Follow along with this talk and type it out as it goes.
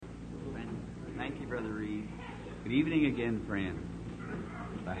Thank you, Brother Reed. Good evening again, friend.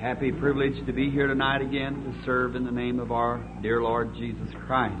 A happy privilege to be here tonight again to serve in the name of our dear Lord Jesus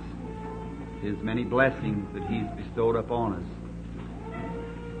Christ. His many blessings that He's bestowed upon us.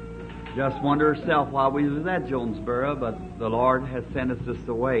 Just wonder herself while we was at Jonesboro, but the Lord has sent us this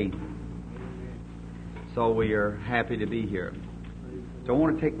away. So we are happy to be here. Don't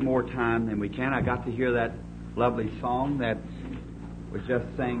want to take more time than we can. I got to hear that lovely song that was just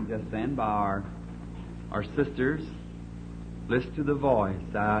sang just then by our sisters. Listen to the voice.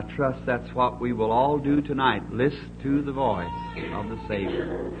 I trust that's what we will all do tonight. Listen to the voice of the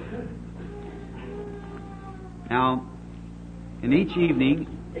Savior. Now, in each evening,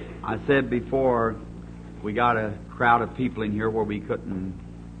 I said before, we got a crowd of people in here where we couldn't,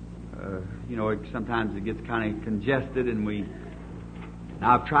 sometimes it gets kind of congested, and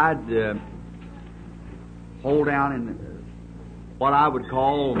now I've tried to hold down and what I would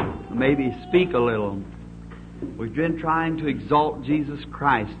call maybe speak a little. We've been trying to exalt Jesus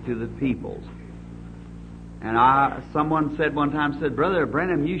Christ to the peoples. And someone said one time, Brother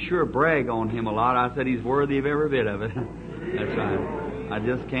Branham, you sure brag on him a lot. I said, he's worthy of every bit of it. That's right. I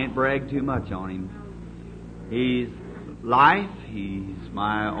just can't brag too much on him. He's life. He's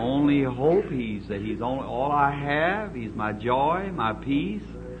my only hope. He's all I have. He's my joy, my peace,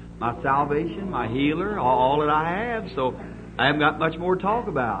 my salvation, my healer, all that I have. So I haven't got much more to talk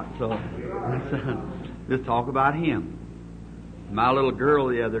about. So just talk about him. My little girl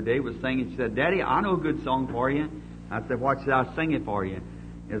the other day was singing. She said, Daddy, I know a good song for you. I said, what should I sing it for you?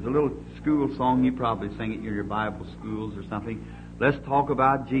 It's a little school song. You probably sing it in your Bible schools or something. Let's talk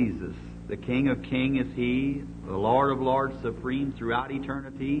about Jesus. The King of Kings is He, the Lord of Lords, supreme throughout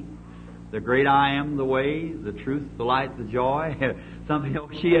eternity. The great I am, the way, the truth, the light, the joy. Something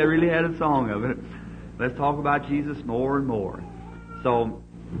else. She really had a song of it. Let's talk about Jesus more and more. So,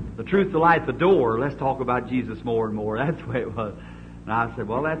 the truth, the light, the door, let's talk about Jesus more and more. That's the way it was. And I said,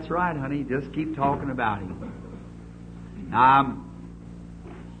 well, that's right, honey. Just keep talking about Him. Now,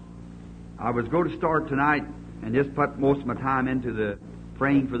 I was going to start tonight and just put most of my time into the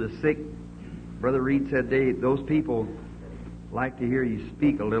praying for the sick. Brother Reed said those people like to hear you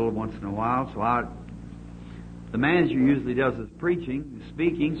speak a little once in a while. So the manager usually does his preaching,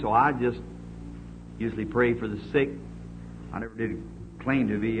 speaking, so I just usually pray for the sick. I never did claim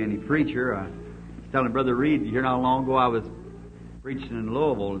to be any preacher. I was telling Brother Reed here not long ago I was preaching in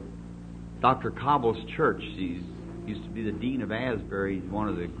Louisville, Dr. Cobble's church. He used to be the dean of Asbury. He's one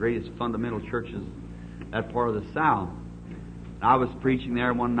of the greatest fundamental churches in that part of the South. And I was preaching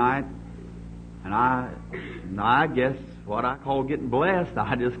there one night, and I guess what I call getting blessed.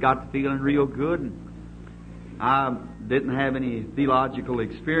 I just got to feeling real good, and I didn't have any theological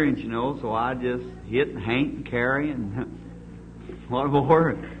experience, so I just hit and hanked and carry and what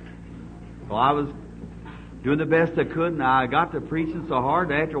more. Well, I was doing the best I could, and I got to preaching so hard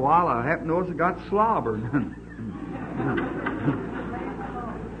that after a while I happened to notice I got slobbered.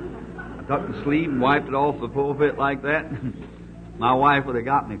 I took the sleeve and wiped it off the pulpit like that. My wife would have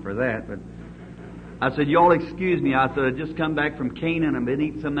got me for that, but I said, y'all excuse me. I said, I just come back from Canaan. I've been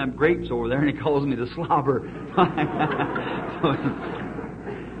eating some of them grapes over there, and he calls me to slobber.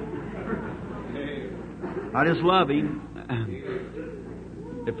 I just love him.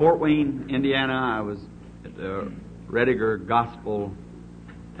 At Fort Wayne, Indiana, I was at the Rediger Gospel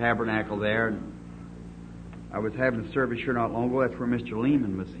Tabernacle there. I was having a service here not long ago. That's where Mr.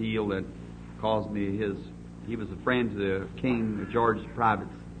 Lehman was healed. That caused me he was a friend to the King George's private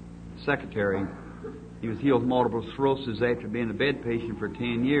secretary. He was healed of multiple sclerosis after being a bed patient for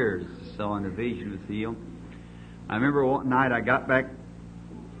 10 years. So in a vision was healed. I remember one night I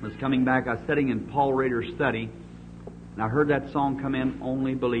was coming back, I was sitting in Paul Rader's study, and I heard that song come in,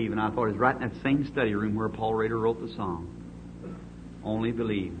 Only Believe, and I thought it was right in that same study room where Paul Rader wrote the song. Only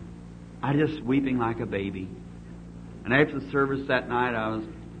Believe. I just weeping like a baby. And after the service that night, I was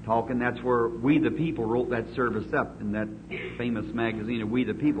talking. That's where We the People wrote that service up in that famous magazine of We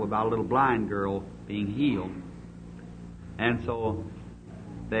the People about a little blind girl being healed. And so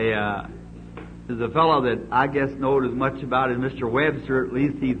there's a fellow that I guess knowed as much about it as Mr. Webster, at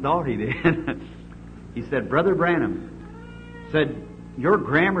least he thought he did. He said, Brother Branham, said, your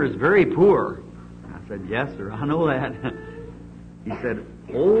grammar is very poor. I said, yes, sir, I know that. He said,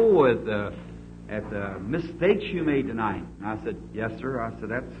 oh, at the mistakes you made tonight. And I said, yes, sir. I said,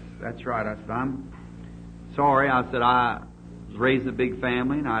 that's right. I said, I'm sorry. I said, I was raised in a big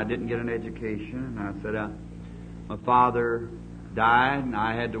family, and I didn't get an education. And I said, my father died, and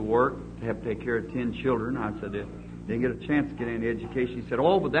I had to work to have to take care of 10 children. I said, didn't get a chance to get any education. He said,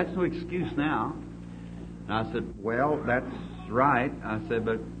 oh, but that's no excuse now. And I said, well, that's right. I said,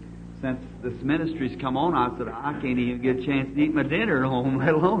 but since this ministry's come on, I said, I can't even get a chance to eat my dinner at home,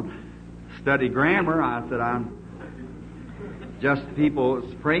 let alone study grammar. I said, I'm just people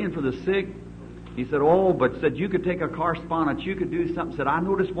praying for the sick. He said, oh, but said you could take a correspondence, you could do something. Said, I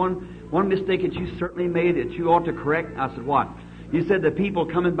noticed one mistake that you certainly made that you ought to correct. I said, what? You said the people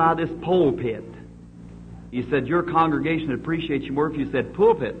coming by this pulpit. You said your congregation appreciates you more if you said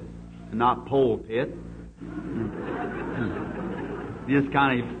pulpit and not pulpit. You just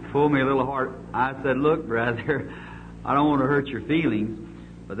kind of pulled me a little hard. I said, look, brother, I don't want to hurt your feelings,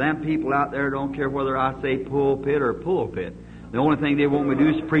 but them people out there don't care whether I say pulpit or pulpit. The only thing they want me to do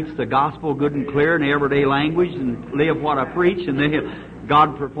is preach the gospel good and clear in everyday language and live what I preach, and then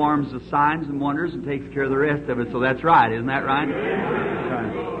God performs the signs and wonders and takes care of the rest of it. So that's right. Isn't that right?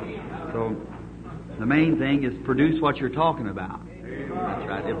 That's right. So the main thing is produce what you're talking about. That's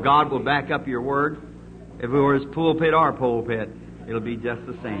right. If God will back up your word, if it was pulpit or pulpit, it'll be just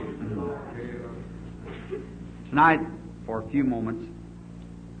the same. Tonight, for a few moments,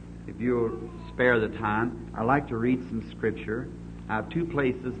 if you'll spare the time, I'd like to read some Scripture. I have two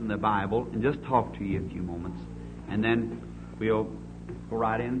places in the Bible and just talk to you a few moments. And then we'll go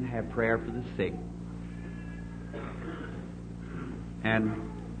right in and have prayer for the sick.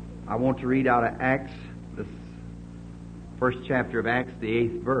 And I want to read out of Acts, the first chapter of Acts, the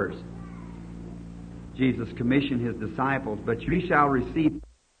 8th verse. Jesus commissioned His disciples, but you shall receive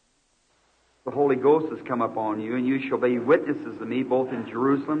the Holy Ghost has come upon you, and you shall be witnesses of me both in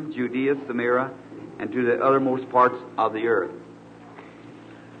Jerusalem, Judea, Samaria, and to the uttermost parts of the earth.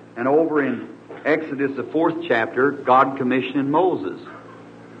 And over in Exodus, the 4th chapter, God commissioned Moses.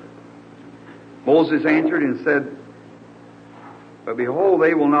 Moses answered and said, but behold,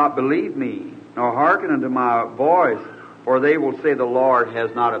 they will not believe me, nor hearken unto my voice, for they will say, the Lord has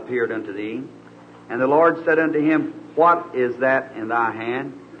not appeared unto thee. And the Lord said unto him, what is that in thy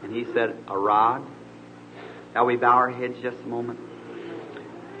hand? And he said, a rod. Shall we bow our heads just a moment?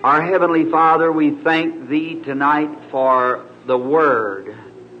 Our Heavenly Father, we thank Thee tonight for the Word.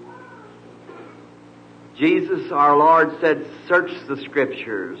 Jesus, our Lord, said, search the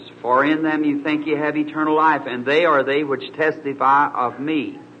Scriptures, for in them you think you have eternal life, and they are they which testify of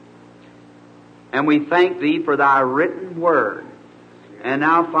me. And we thank Thee for Thy written Word. And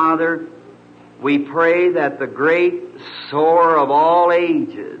now, Father, we pray that the great sower of all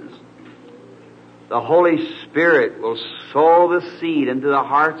ages, the Holy Spirit, will sow the seed into the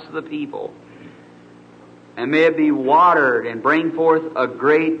hearts of the people. And may it be watered and bring forth a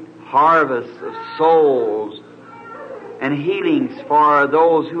great harvest of souls and healings for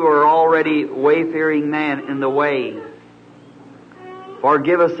those who are already wayfaring man in the way.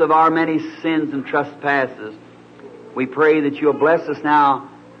 Forgive us of our many sins and trespasses. We pray that You'll bless us now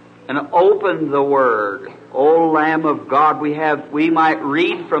and open the Word. O Lamb of God, we might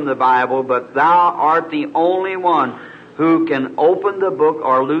read from the Bible, but Thou art the only one who can open the book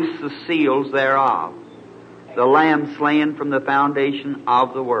or loose the seals thereof. The Lamb slain from the foundation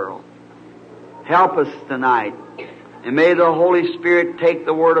of the world. Help us tonight, and may the Holy Spirit take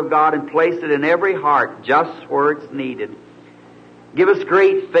the Word of God and place it in every heart just where it's needed. Give us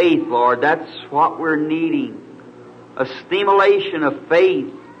great faith, Lord. That's what we're needing. A stimulation of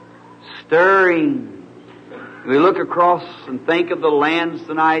faith, stirring. We look across and think of the lands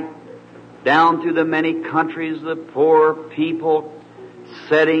tonight, down through the many countries, the poor people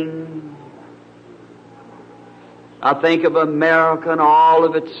setting. I think of America and all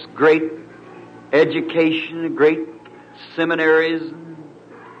of its great education, great seminaries,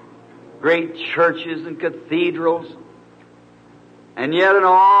 great churches and cathedrals. And yet in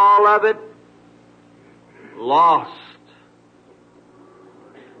all of it, lost.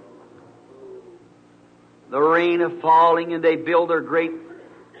 The rain of falling, and they build their great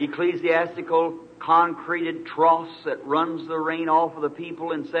ecclesiastical concreted troughs that runs the rain off of the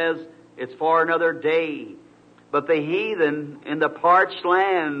people and says it's for another day. But the heathen in the parched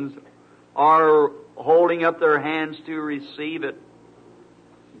lands are holding up their hands to receive it.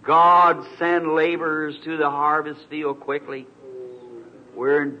 God, send laborers to the harvest field quickly.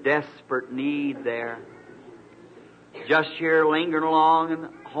 We're in desperate need there. Just here lingering along in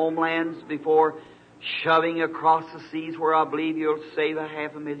homelands before shoving across the seas where I believe You'll save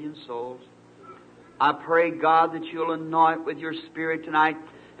 500,000 souls. I pray, God, that You'll anoint with Your Spirit tonight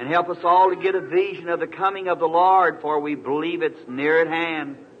and help us all to get a vision of the coming of the Lord, for we believe it's near at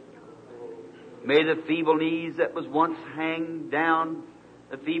hand. May the feeble knees that was once hanging down,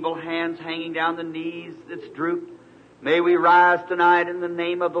 the feeble hands hanging down the knees that's drooped, may we rise tonight in the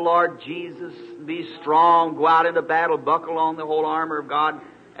name of the Lord Jesus, be strong, go out into battle, buckle on the whole armor of God,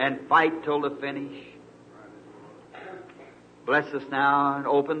 and fight till the finish. Bless us now and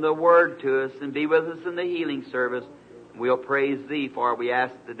open the Word to us and be with us in the healing service. We'll praise Thee, for we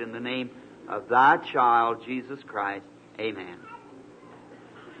ask it in the name of Thy child, Jesus Christ. Amen.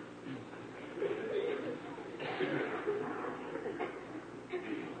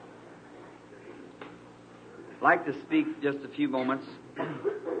 I'd like to speak just a few moments.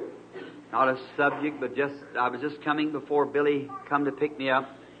 Not a subject, but I was just coming before Billy come to pick me up.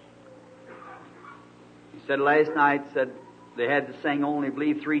 He said last night, they had to sing only, I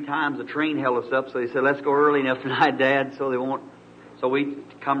believe, 3 times. The train held us up, so he said, let's go early enough tonight, Dad, so they won't. So we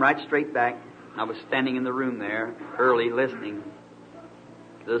come right straight back. I was standing in the room there early listening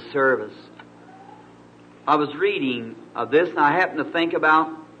to the service. I was reading of this, and I happened to think about,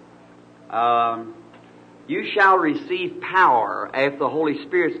 you shall receive power after the Holy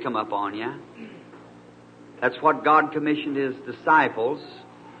Spirit's come up on you. That's what God commissioned His disciples.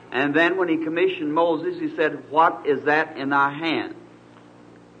 And then when He commissioned Moses, He said, what is that in thy hand?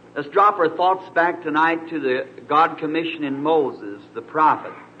 Let's drop our thoughts back tonight to the God commissioning Moses, the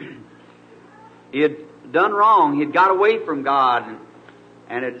prophet. He had done wrong. He had got away from God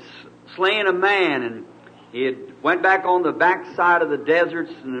and had slain a man. And he had went back on the backside of the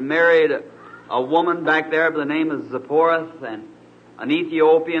deserts and married a woman back there by the name of Zipporah, and an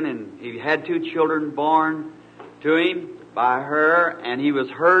Ethiopian. And he had 2 children born to him by her, and he was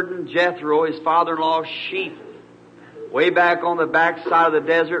herding Jethro, his father-in-law's sheep, way back on the backside of the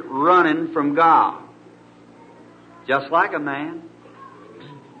desert, running from God. Just like a man,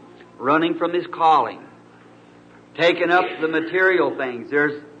 running from his calling, taking up the material things.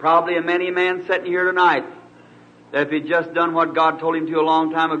 There's probably a many man sitting here tonight that if he'd just done what God told him to a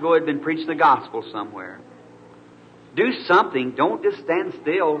long time ago, he'd been preached the gospel somewhere. Do something. Don't just stand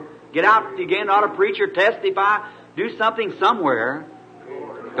still. Get out again, not a preacher, testify. Do something somewhere.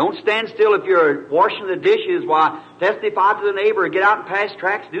 Don't stand still if you're washing the dishes. Why, testify to the neighbor. Get out and pass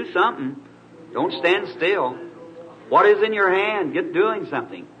tracts. Do something. Don't stand still. What is in your hand? Get doing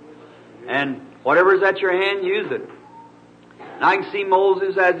something. And whatever's at your hand, use it. And I can see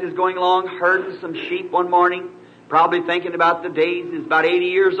Moses as he's going along herding some sheep one morning, probably thinking about the days. He's about 80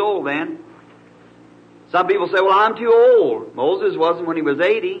 years old then. Some people say, well, I'm too old. Moses wasn't when he was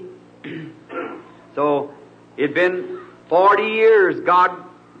 80. So it'd been 40 years God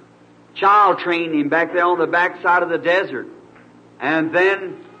child trained him back there on the backside of the desert. And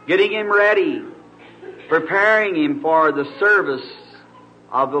then getting him ready, preparing him for the service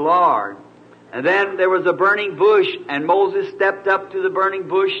of the Lord. And then there was a burning bush, and Moses stepped up to the burning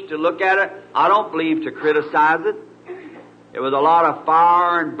bush to look at it. I don't believe to criticize it. It was a lot of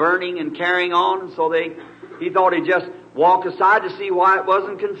fire and burning and carrying on, and so he thought he'd just walk aside to see why it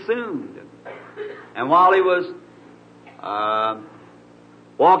wasn't consumed. And while he was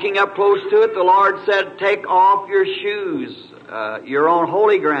walking up close to it, the Lord said, take off your shoes. You're on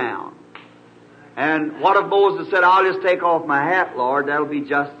holy ground. And what if Moses said, I'll just take off my hat, Lord, that'll be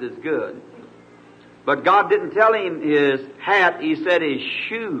just as good. But God didn't tell him his hat, He said his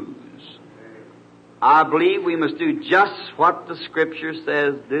shoes. I believe we must do just what the Scripture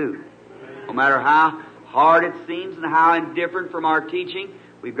says do. No matter how hard it seems and how indifferent from our teaching,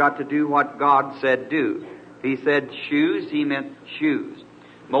 we've got to do what God said do. If He said shoes, He meant shoes.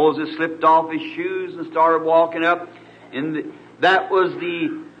 Moses slipped off his shoes and started walking up. And that was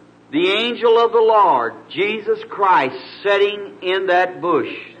the angel of the Lord, Jesus Christ, sitting in that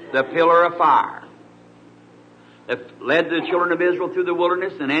bush, the pillar of fire, that led the children of Israel through the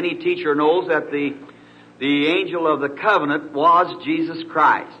wilderness. And any teacher knows that the angel of the covenant was Jesus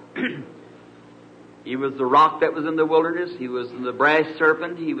Christ. He was the rock that was in the wilderness. He was in the brass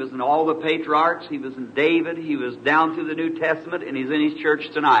serpent. He was in all the patriarchs. He was in David. He was down through the New Testament, and He's in His church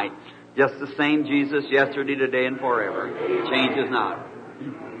tonight. Just the same Jesus yesterday, today, and forever. Changes not.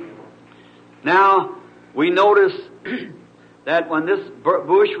 Now, we notice that when this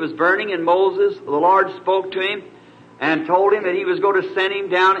bush was burning and Moses, the Lord spoke to him and told him that He was going to send him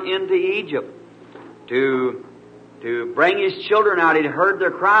down into Egypt to bring his children out. He'd heard their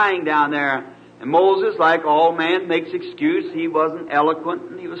crying down there. And Moses, like all men, makes excuse. He wasn't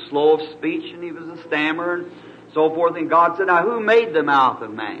eloquent, and he was slow of speech, and he was a stammerer, and so forth. And God said, now who made the mouth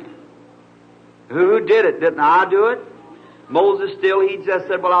of man? Who did it? Didn't I do it? Moses he just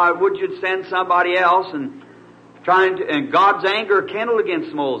said, well, would you send somebody else? And God's anger kindled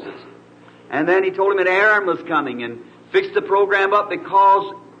against Moses. And then He told him that Aaron was coming and fixed the program up,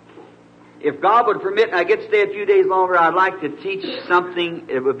 because if God would permit, and I get to stay a few days longer, I'd like to teach something.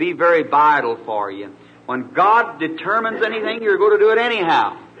 It would be very vital for you. When God determines anything, you're going to do it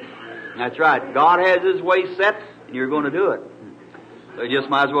anyhow. That's right. God has His way set, and you're going to do it. So you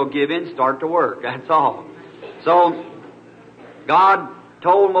just might as well give in, start to work. That's all. So God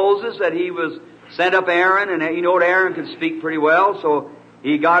told Moses that He was sent up Aaron, and you know that Aaron could speak pretty well, so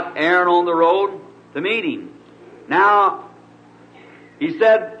He got Aaron on the road to meet Him. Now, He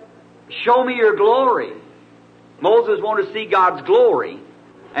said, show me your glory. Moses wanted to see God's glory.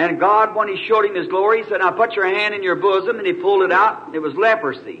 And God, when He showed him His glory, He said, now put your hand in your bosom, and He pulled it out, and it was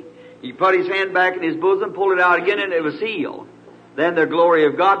leprosy. He put His hand back in His bosom, pulled it out again, and it was healed. Then the glory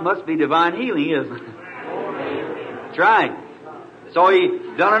of God must be divine healing, isn't it? That's right. So He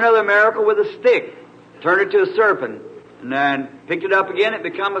done another miracle with a stick, turned it to a serpent, and then picked it up again, it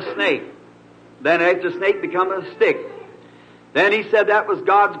become a snake. Then after the snake become a stick. Then He said that was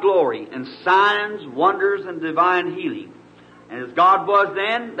God's glory, and signs, wonders, and divine healing. And as God was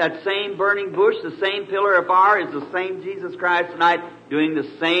then, that same burning bush, the same pillar of fire, is the same Jesus Christ tonight, doing the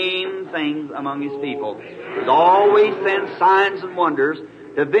same things among His people. There's always sends signs and wonders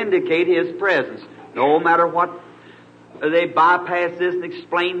to vindicate His presence. No matter what they bypass this and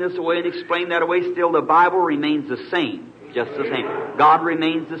explain this away and explain that away, still the Bible remains the same. Just the same. God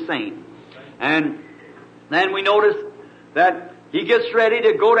remains the same. And then we notice that He gets ready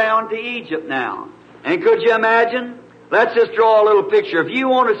to go down to Egypt now. And could you imagine? Let's just draw a little picture. If you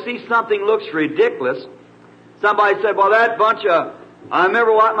want to see something looks ridiculous, somebody said, well, that bunch of... I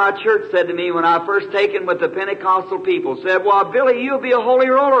remember what my church said to me when I first taken with the Pentecostal people. Said, well, Billy, you'll be a holy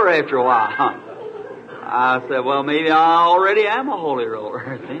roller after a while. I said, well, maybe I already am a holy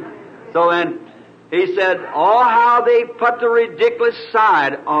roller. So then he said, oh, how they put the ridiculous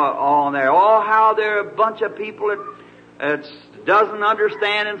side on there. Oh, how they're a bunch of people that doesn't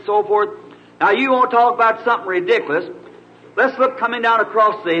understand and so forth. Now, you won't talk about something ridiculous. Let's look coming down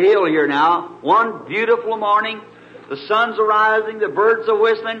across the hill here now. One beautiful morning. The sun's arising. The birds are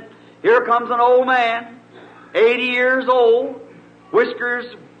whistling. Here comes an old man, 80 years old, whiskers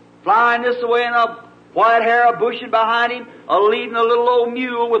flying this way and a white hair bushing behind him, leading a little old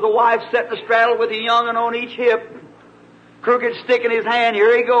mule with a wife set astraddle with a young'un on each hip, crooked stick in his hand.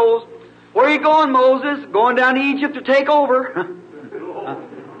 Here he goes. Where are you going, Moses? Going down to Egypt to take over.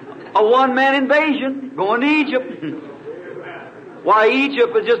 A one-man invasion, going to Egypt. Why,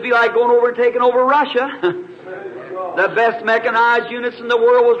 Egypt would just be like going over and taking over Russia. The best mechanized units in the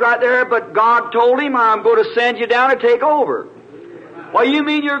world was right there, but God told him, I'm going to send you down to take over. Why, you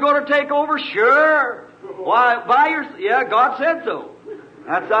mean you're going to take over? Sure. Why, yeah, God said so.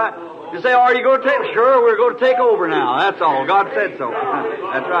 That's right. You say, are you going to take? Sure, we're going to take over now. That's all. God said so.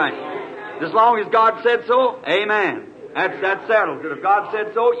 That's right. As long as God said so, amen. That settles it. If God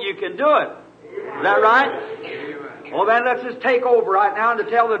said so, you can do it. Is that right? Well, then let's just take over right now and to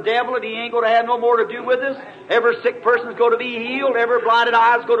tell the devil that he ain't going to have no more to do with us. Every sick person's going to be healed. Every blinded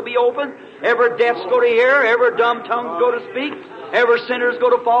eye's going to be open. Every deaf's going to hear. Every dumb tongue's going to speak. Every sinner's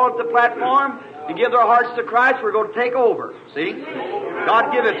going to fall at the platform and give their hearts to Christ. We're going to take over. See?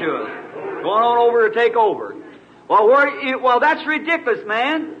 God give it to us. Going on over to take over. Well, that's ridiculous,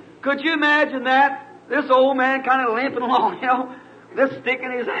 man. Could you imagine that? This old man kind of limping along, you know, this stick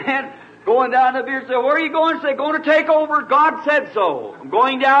in his hand, going down the beard. Say, where are you going? Say, going to take over. God said so. I'm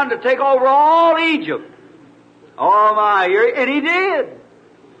going down to take over all Egypt. Oh my, and he did.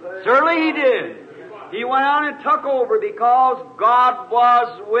 Certainly he did. He went out and took over because God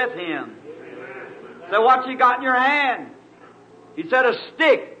was with him. So what you got in your hand? He said a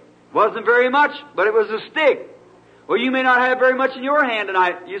stick. Wasn't very much, but it was a stick. Well, you may not have very much in your hand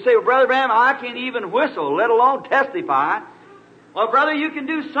tonight. You say, well, Brother Branham, I can't even whistle, let alone testify. Well, brother, you can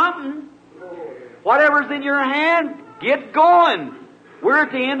do something. Whatever's in your hand, get going. We're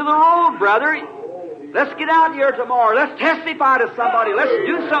at the end of the road, brother. Let's get out here tomorrow. Let's testify to somebody. Let's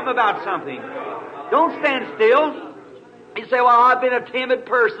do something about something. Don't stand still. You say, well, I've been a timid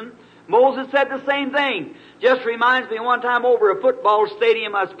person. Moses said the same thing. Just reminds me one time over a football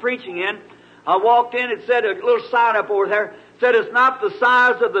stadium I was preaching in. I walked in, it said a little sign up over there, said it's not the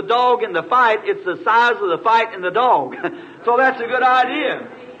size of the dog in the fight, it's the size of the fight in the dog. So that's a good idea.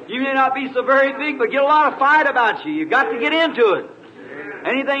 You may not be so very big, but get a lot of fight about you. You've got to get into it.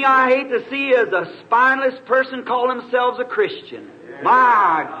 Anything I hate to see is a spineless person call themselves a Christian.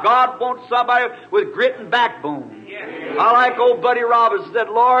 My God wants somebody with grit and backbone. I like old Buddy Roberts said,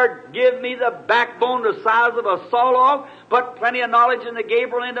 Lord, give me the backbone the size of a saw log, put plenty of knowledge in the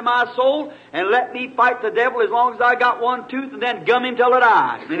Gabriel into my soul, and let me fight the devil as long as I got one tooth, and then gum him till it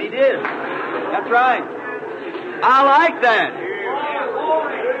dies. And he did. That's right. I like that.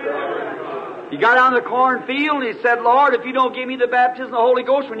 He got on the cornfield and he said, Lord, if you don't give me the baptism of the Holy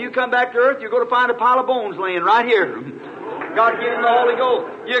Ghost, when you come back to earth, you're going to find a pile of bones laying right here. God give him the Holy Ghost.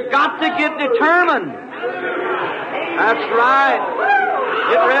 You got to get determined. That's right.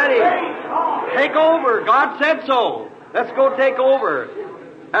 Get ready. Take over. God said so. Let's go take over.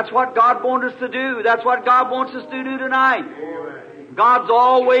 That's what God wants us to do. That's what God wants us to do tonight. God's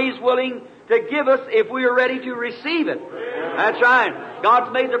always willing to give us if we are ready to receive it. That's right.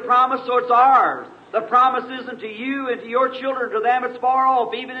 God's made the promise, so it's ours. The promise isn't to you and to your children, to them it's far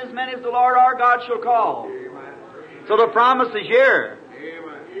off, even as many as the Lord our God shall call. So the promise is here.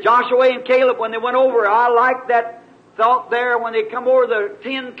 Joshua and Caleb, when they went over, I like that thought there. When they come over, the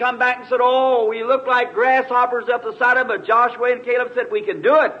 10 come back and said, oh, we look like grasshoppers up the side of it. But Joshua and Caleb said, we can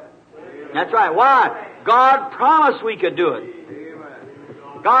do it. That's right. Why? God promised we could do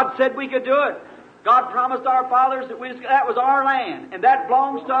it. God said we could do it. God promised our fathers that that was our land, and that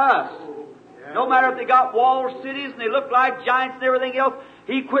belongs to us. No matter if they got walled cities and they looked like giants and everything else,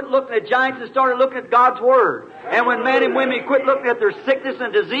 he quit looking at giants and started looking at God's Word. And when men and women quit looking at their sickness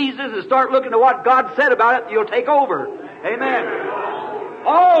and diseases and start looking at what God said about it, you'll take over. Amen.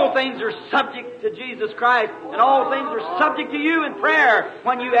 All things are subject to Jesus Christ, and all things are subject to you in prayer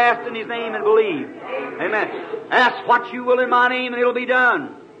when you ask in His name and believe. Amen. Ask what you will in my name and it'll be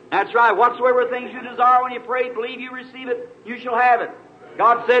done. That's right. Whatsoever things you desire when you pray, believe you receive it, you shall have it.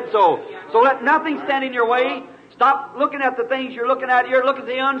 God said so. So let nothing stand in your way. Stop looking at the things you're looking at. You're looking at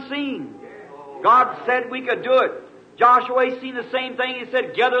the unseen. God said we could do it. Joshua seen the same thing. He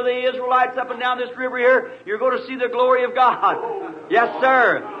said, gather the Israelites up and down this river here. You're going to see the glory of God. Yes,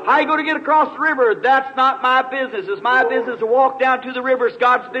 sir. How are you going to get across the river? That's not my business. It's my business to walk down to the river. It's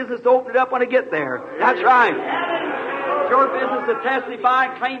God's business to open it up when I get there. That's right. It's your business to testify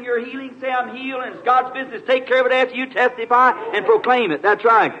and claim your healing. Say, I'm healed. And it's God's business to take care of it after you testify and proclaim it. That's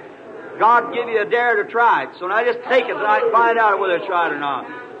right. God give you a dare to try it. So now just take it tonight and find out whether it's right or not.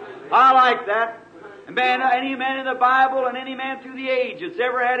 I like that. And man, any man in the Bible and any man through the age that's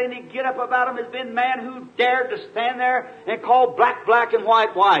ever had any get up about him has been man who dared to stand there and call black, black and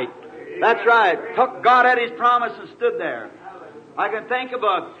white, white. That's right. Took God at His promise and stood there. I can think of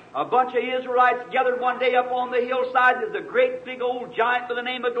a bunch of Israelites gathered one day up on the hillside. There's a great big old giant by the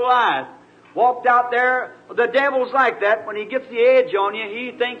name of Goliath. Walked out there. The devil's like that. When he gets the edge on you,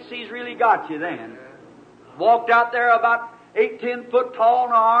 he thinks he's really got you then. Walked out there about 8-10 foot tall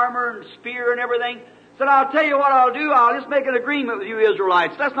in armor and spear and everything. Said, I'll tell you what I'll do. I'll just make an agreement with you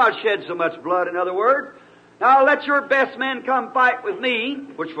Israelites. Let's not shed so much blood, in other words. Now let your best men come fight with me,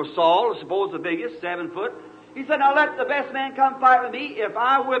 which was Saul, I suppose the biggest, 7 foot. He said, now let the best man come fight with me. If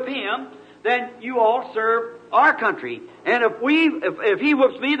I whip him, then you all serve our country. And if he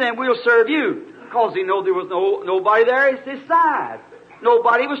whips me, then we'll serve you. Because he knew there was nobody there at his side.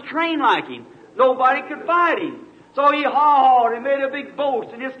 Nobody was trained like him. Nobody could fight him. So he hawed and made a big boast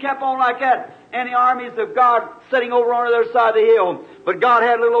and just kept on like that. And the armies of God sitting over on the other side of the hill. But God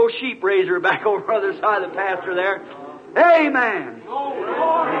had a little old sheep raiser back over on the other side of the pasture there. Amen.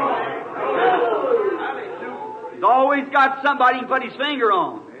 He's always got somebody he can put his finger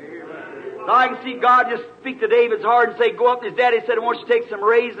on. So I can see God just speak to David's heart and say, go up. His daddy said, I want you to take some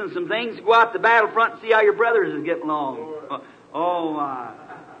raisins, some things, go out to the battlefront and see how your brothers is getting along. Oh my.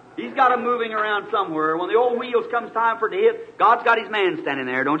 He's got them moving around somewhere. When the old wheels comes time for it to hit, God's got His man standing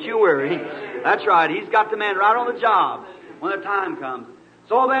there. Don't you worry. That's right. He's got the man right on the job when the time comes.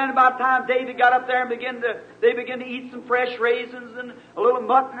 So then about time David got up there and they began to eat some fresh raisins and a little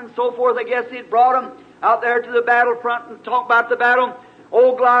mutton and so forth. I guess he'd brought them out there to the battlefront and talked about the battle.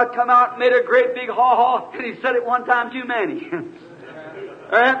 Old Goliath come out and made a great big haw-haw, and he said it one time too many.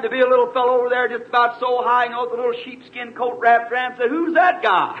 There happened to be a little fellow over there just about so high, with a little sheepskin coat wrapped around, and said, who's that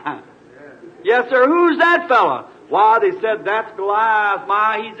guy? Yes, sir, who's that fella? Why, they said, that's Goliath.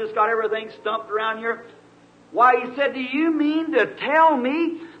 My, he's just got everything stumped around here. Why, he said, do you mean to tell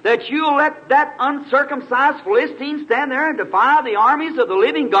me that you'll let that uncircumcised Philistine stand there and defy the armies of the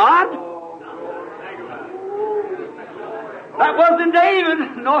living God? That wasn't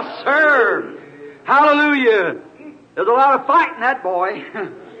David. No, sir. Hallelujah. There's a lot of fighting that boy.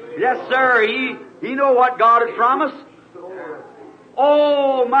 Yes, sir. He know what God had promised.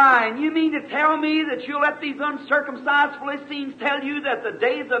 Oh, my. You mean to tell me that you'll let these uncircumcised Philistines tell you that the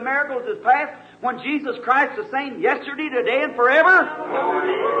days of miracles is past when Jesus Christ is the same yesterday, today, and forever?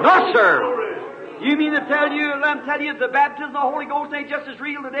 No, sir. You mean to let them tell you the baptism of the Holy Ghost ain't just as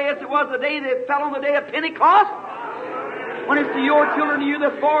real today as it was the day that fell on the day of Pentecost? When it's to your children, to you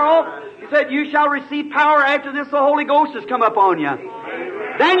that's far off, He said, you shall receive power after this the Holy Ghost has come upon you.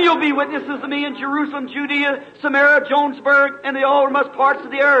 Then you'll be witnesses to me in Jerusalem, Judea, Samaria, Jonesburg, and the uttermost parts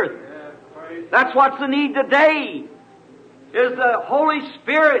of the earth. That's what's the need today, is the Holy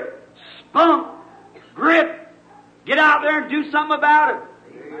Spirit, spunk, grit, get out there and do something about it.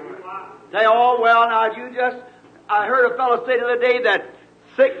 Say, oh, well, now, I heard a fellow say the other day that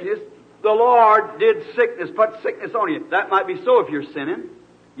sickness the Lord did put sickness on you. That might be so if you're sinning.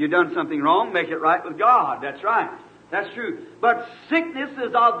 You've done something wrong, make it right with God. That's right. That's true. But sickness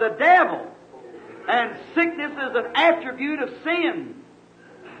is of the devil. And sickness is an attribute of sin.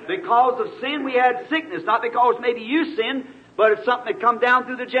 Because of sin we had sickness. Not because maybe you sinned, but it's something that come down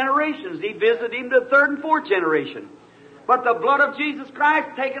through the generations. He visited him to the third and fourth generation. But the blood of Jesus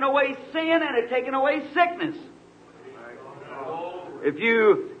Christ taken away sin and it taken away sickness.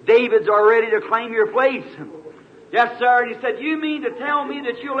 If David's are ready to claim your place. Yes, sir. And he said, you mean to tell me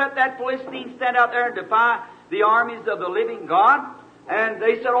that you'll let that Philistine stand out there and defy the armies of the living God? And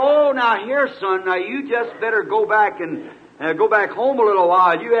they said, oh, now here, son, now you just better go back and go back home a little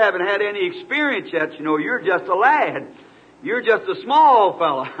while. You haven't had any experience yet. You know, you're just a lad. You're just a small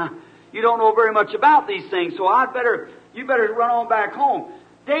fella. You don't know very much about these things, so you better run on back home.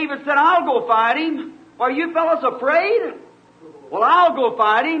 David said, I'll go fight him. Are you fellas afraid? Well, I'll go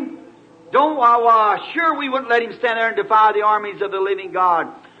fight him. Sure we wouldn't let him stand there and defy the armies of the living God.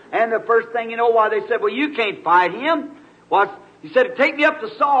 And the first thing you know why they said, well, you can't fight him. He said, take me up to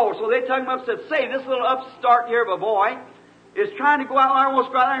Saul. So they took him up and said, say, this little upstart here of a boy is trying to go out there,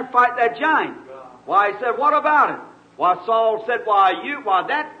 almost go out there and fight that giant. Why, he said, what about it? Why, Saul said,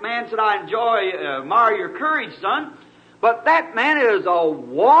 that man said, I admire your courage, son. But that man is a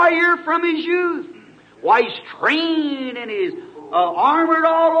warrior from his youth. Why, he's trained and he's armored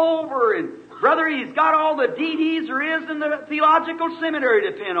all over. And, brother, he's got all the DDs there is in the theological seminary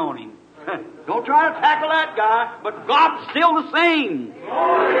to depend on him. Don't try to tackle that guy, but God's still the same.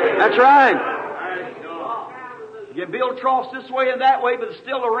 That's right. You can build troughs this way and that way, but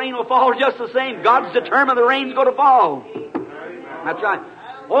still the rain will fall just the same. God's determined the rain's going to fall. That's right.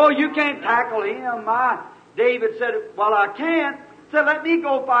 Oh, you can't tackle him. David said, well, I can't. He said, let me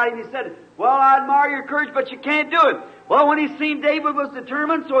go fight him. He said, well, I admire your courage, but you can't do it. Well, when he seen David was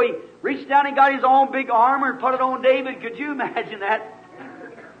determined, so he reached down and got his own big armor and put it on David. Could you imagine that?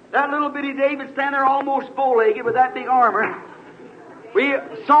 That little bitty David standing there almost bow-legged with that big armor.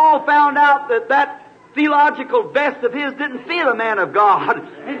 Saul found out that theological vest of his didn't fit a man of God.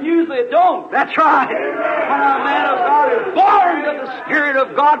 And usually it don't. That's right. When a man of God is born with the Spirit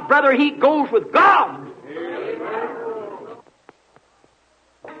of God, brother, he goes with God.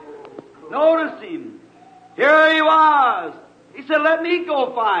 Notice him. Here he was. He said, let me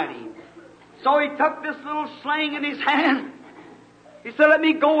go fight him. So he took this little sling in his hand. He said, let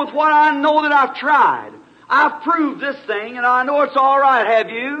me go with what I know that I've tried. I've proved this thing, and I know it's all right, have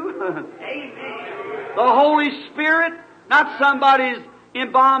you? Amen. The Holy Spirit, not somebody's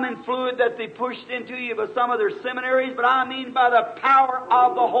embalming fluid that they pushed into you by some of their seminaries, but I mean by the power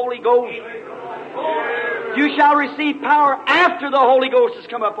of the Holy Ghost. You shall receive power after the Holy Ghost has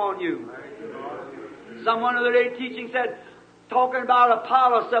come upon you. Someone the other day teaching said, talking about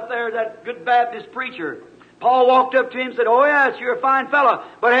Apollos up there, that good Baptist preacher. Paul walked up to him and said, oh yes, you're a fine fellow,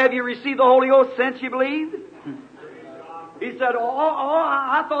 but have you received the Holy Ghost since you believed? He said,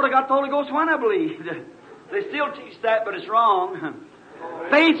 I thought I got the Holy Ghost when I believed. They still teach that, but it's wrong.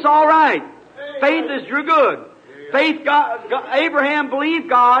 Faith's all right. Faith is real good. Faith, Abraham believed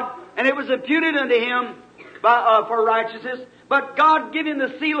God, and it was imputed unto him for righteousness. But God gave him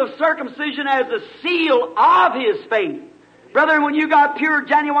the seal of circumcision as a seal of his faith. Brother, when you got pure,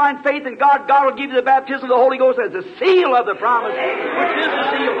 genuine faith in God, God will give you the baptism of the Holy Ghost as a seal of the promise, which is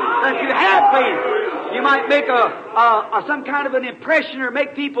the seal that you have faith. You might make some kind of an impression or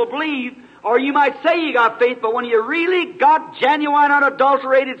make people believe, or you might say you got faith, but when you really got genuine,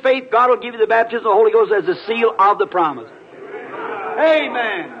 unadulterated faith, God will give you the baptism of the Holy Ghost as a seal of the promise.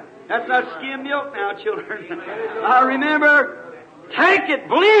 Amen. That's not skim milk now, children. Now remember, take it,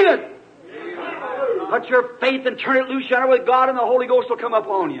 believe it. Put your faith and turn it loose yonder with God, and the Holy Ghost will come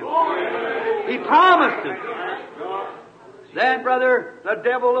upon you. He promised it. Then, brother, the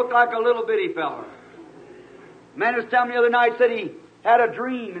devil looked like a little bitty fella. A man was telling me the other night, said he had a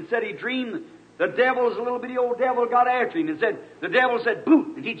dream, and said he dreamed the devil, was a little bitty old devil, got after him, and said, the devil said,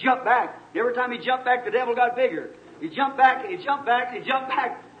 boo, and he jumped back. Every time he jumped back, the devil got bigger. He jumped back, and he jumped back, and he jumped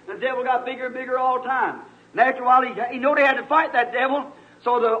back, and the devil got bigger and bigger all the time. And after a while, he knew they had to fight that devil.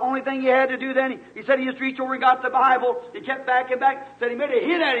 So the only thing he had to do then, he said he just reached over and got the Bible. He kept back and back. Said he made a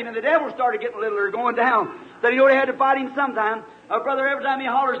hit at him, and the devil started getting littler, going down. Said he knew they had to fight him sometime. Brother, every time he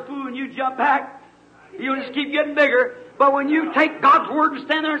hollers boo and you jump back, he'll just keep getting bigger. But when you take God's word and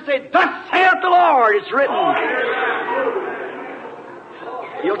stand there and say, thus saith the Lord, it's written.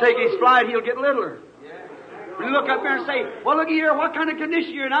 He'll take his flight, he'll get littler. When you look up there and say, well, look here, what kind of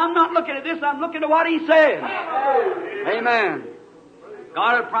condition you're in? I'm not looking at this, I'm looking at what he says. Amen.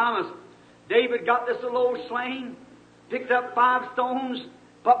 God had promised. David got this little old sling, picked up 5 stones,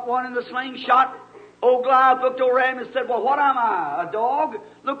 put one in the slingshot. Old Goliath looked over at him and said, well, what am I, a dog?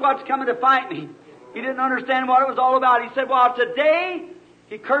 Look what's coming to fight me. He didn't understand what it was all about. He said, well, today,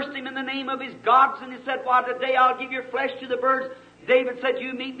 he cursed him in the name of his gods, and he said, well, today I'll give your flesh to the birds. David said,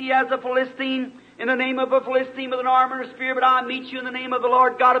 you meet me as a Philistine, in the name of a Philistine with an arm and a spear, but I meet you in the name of the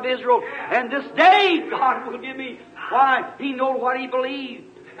Lord God of Israel. And this day, God will give me. Why? He knew what he believed.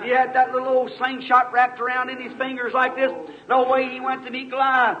 He had that little old slingshot wrapped around in his fingers like this. No way he went to meet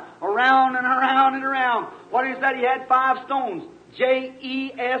Goliath. Around and around and around. What is that? He had 5 stones.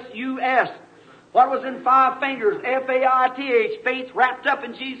 J-E-S-U-S. What was in 5 fingers? F-A-I-T-H. Faith wrapped up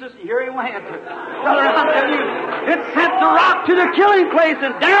in Jesus, and here he went. Brother, I'm telling you, it sent the rock to the killing place,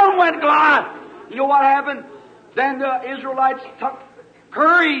 and down went Goliath. You know what happened? Then the Israelites took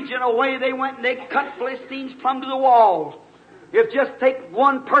courage, and away they went, and they cut Philistines plumb to the walls. If just take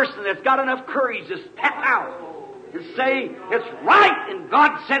one person that's got enough courage to step out and say, it's right, and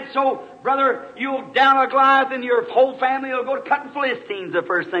God said so, brother, you'll down a Goliath, and your whole family will go to cutting Philistines the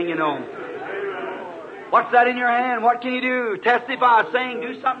first thing you know. What's that in your hand? What can you do? Testify, saying,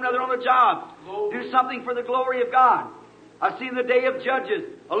 do something other on the job. Do something for the glory of God. I see in the day of Judges,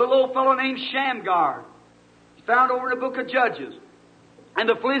 a little old fellow named Shamgar. He's found over in the book of Judges. And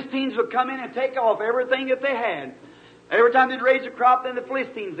the Philistines would come in and take off everything that they had. Every time they'd raise a crop, then the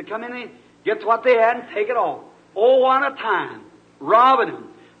Philistines would come in and get what they had and take it off. Oh, what a time. Robbing them.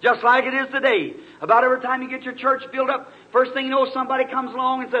 Just like it is today. About every time you get your church built up, first thing you know, somebody comes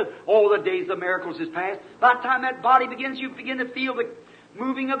along and says, oh, the days of miracles is past. By the time that body begins, you begin to feel the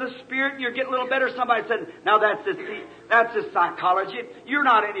moving of the Spirit, and you're getting a little better. Somebody said, now that's the psychology. You're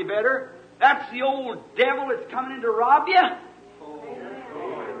not any better. That's the old devil that's coming in to rob you.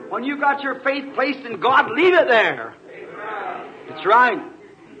 When you got your faith placed in God, leave it there. That's right.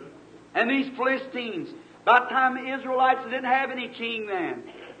 And these Philistines, about the time the Israelites didn't have any king then.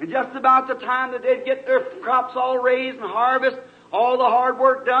 And just about the time that they'd get their crops all raised and harvest, all the hard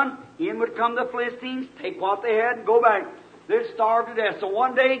work done, in would come the Philistines, take what they had and go back. They'd starve to death. So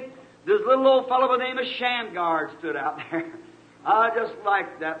one day, this little old fellow by the name of Shamgar stood out there. I just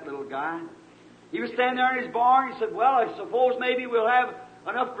liked that little guy. He was standing there in his barn. He said, well, I suppose maybe we'll have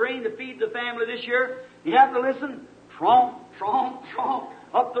enough grain to feed the family this year. You have to listen. Tromp, tromp, tromp.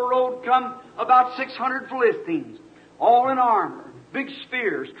 Up the road come about 600 Philistines, all in armor, big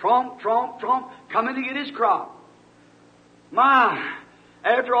spears, tromp, tromp, tromp, coming to get his crop. My,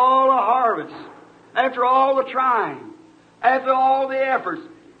 after all the harvest, after all the trying, after all the efforts,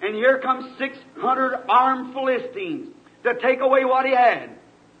 and here comes 600 armed Philistines to take away what he had.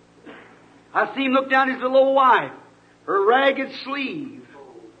 I see him look down his little old wife, her ragged sleeve,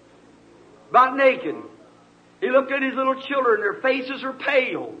 about naked. He looked at his little children, their faces are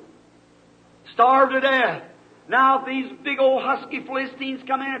pale, starved to death. Now if these big old husky Philistines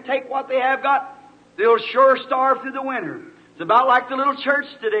come in and take what they have got, they'll sure starve through the winter. It's about like the little church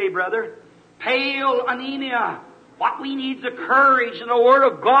today, brother. Pale anemia. What we need is the courage and the Word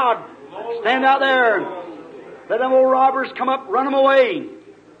of God. Stand out there. Let them old robbers come up, run them away.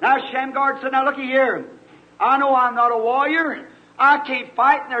 Now Shamgar said, now looky here. I know I'm not a warrior. I can't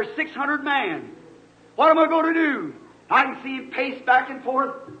fight, and there's 600 men. What am I going to do? I can see him pace back and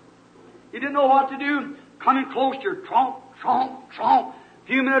forth. He didn't know what to do. Coming closer, tromp, tromp, tromp. A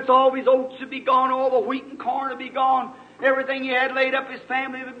few minutes, all his oats would be gone, all the wheat and corn would be gone. Everything he had laid up, his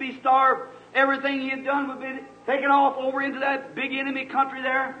family would be starved. Everything he had done would be taken off over into that big enemy country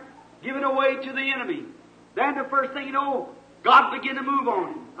there, given away to the enemy. Then the first thing you know, God began to move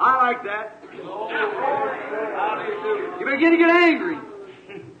on him. I like that. He began to get angry.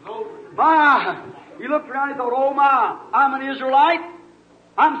 My, he looked around and thought, oh my, I'm an Israelite.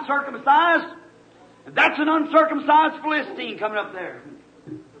 I'm circumcised. And that's an uncircumcised Philistine coming up there.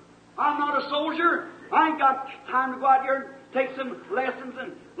 I'm not a soldier. I ain't got time to go out here and take some lessons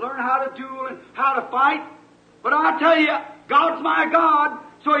and learn how to duel and how to fight. But I tell you, God's my God.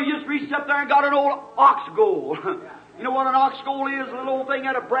 So he just reached up there and got an old ox goal. You know what an ox goal is? A little old thing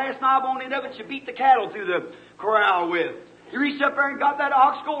had a brass knob on the end of it you beat the cattle through the corral with. He reached up there and got that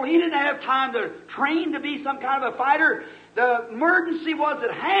ox goal. He didn't have time to train to be some kind of a fighter. The emergency was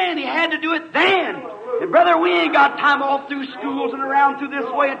at hand. He had to do it then. And brother, we ain't got time all through schools and around through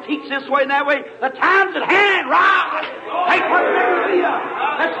this way and teach this way and that way. The time's at hand. Right? Take what's next to you.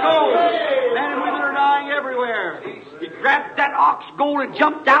 Let's go. Men and women are dying everywhere. He grabbed that ox goal and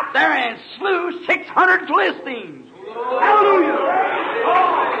jumped out there and slew 600 Philistines. Hallelujah.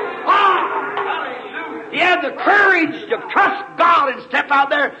 He had the courage to trust God and step out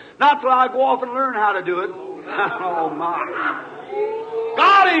there. Not till I go off and learn how to do it. Oh my.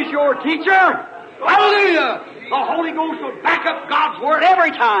 God is your teacher. Hallelujah. The Holy Ghost will back up God's Word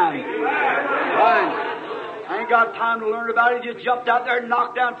every time. Right. I ain't got time to learn about it. He just jumped out there and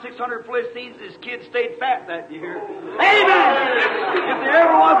knocked down 600 Philistines. His kids stayed fat that year. Amen! If there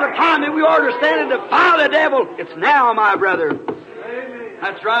ever was a time that we ought to stand and defy the devil, it's now, my brother. Amen.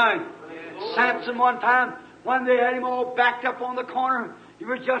 That's right. Samson one time, when they had him all backed up on the corner, he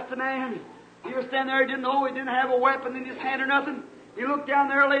was just a man. He was standing there, he didn't know, he didn't have a weapon in his hand or nothing. He looked down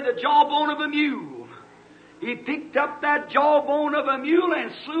there and lay the jawbone of a mule. He picked up that jawbone of a mule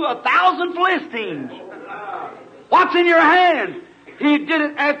and slew 1,000 Philistines. What's in your hand? He did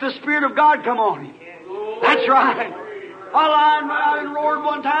it after the Spirit of God come on him. That's right. A lion went out and roared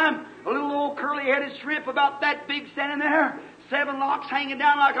one time. A little old curly-headed shrimp about that big standing there. 7 locks hanging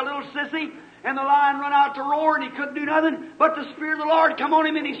down like a little sissy. And the lion run out to roar and he couldn't do nothing. But the Spirit of the Lord come on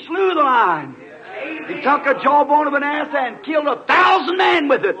him and he slew the lion. He took a jawbone of an ass and killed 1,000 men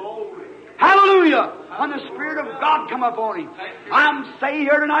with it. Hallelujah! When the Spirit of God come upon him. I'm saying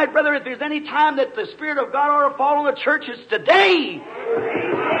here tonight, brother, if there's any time that the Spirit of God ought to fall on the church, it's today.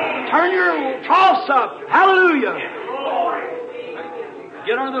 Turn your troughs up. Hallelujah!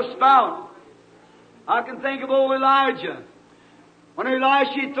 Get under the spout. I can think of old Elijah. When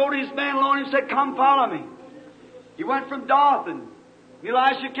Elisha told his man along, he said, "Come follow me." He went from Dothan.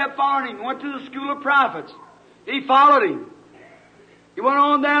 Elisha kept following him. He went to the school of prophets. He followed him. He went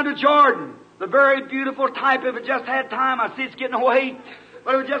on down to Jordan. The very beautiful type, if it just had time, I see it's getting away,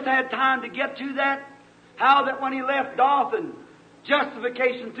 but if it just had time to get to that, how that when he left Dothan,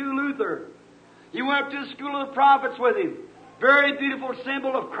 justification through Luther, he went up to the school of the prophets with him. Very beautiful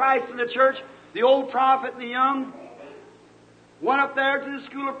symbol of Christ in the church, the old prophet and the young. Went up there to the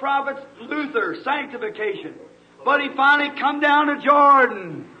school of prophets, Luther, sanctification. But he finally come down to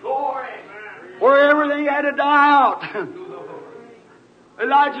Jordan, where everything had to die out.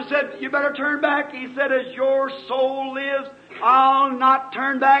 Elijah said, "You better turn back." He said, "As your soul lives, I'll not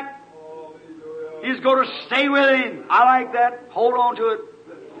turn back." He's going to stay with him. I like that. Hold on to it.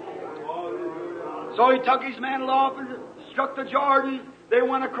 So he took his mantle off and struck the Jordan. They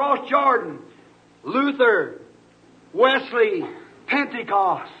went across Jordan. Luther, Wesley,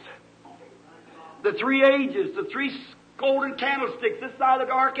 Pentecost. The 3 ages, the 3 golden candlesticks, this side of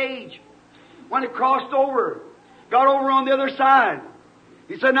the dark age. When it crossed over, got over on the other side.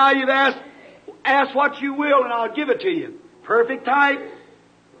 He said, "Now you've ask what you will and I'll give it to you." Perfect type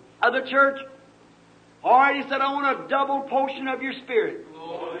of the church. All right, he said, "I want a double portion of your Spirit."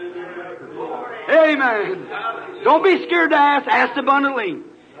 Amen. Don't be scared to ask. Ask abundantly.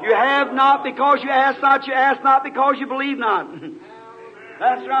 You have not because you ask not. You ask not because you believe not.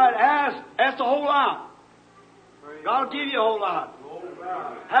 That's right. Ask a whole lot. God will give you a whole lot.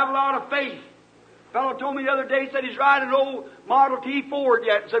 Have a lot of faith. A fellow told me the other day, said he's riding an old Model T Ford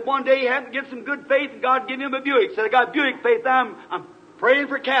yet. Said one day he had to get some good faith and God gave him a Buick. Said, "I got Buick faith. I'm praying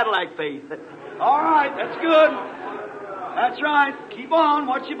for Cadillac faith." All right, that's good. That's right. Keep on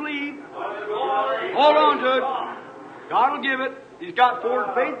what you believe. Hold on to it. God will give it. He's got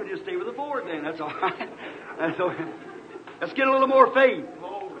Ford faith, but just stay with the Ford then. That's all right. That's all right. Let's get a little more faith.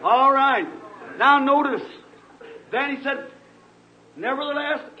 All right. Now notice. Then he said,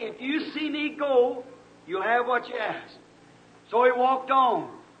 "Nevertheless, if you see me go, you'll have what you ask." So he walked on.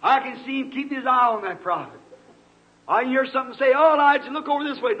 I can see him keeping his eye on that prophet. I hear something say, "Oh, Elijah, look over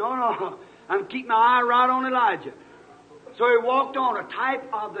this way." No. I'm keeping my eye right on Elijah. So he walked on, a type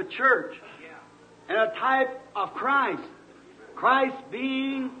of the church and a type of Christ. Christ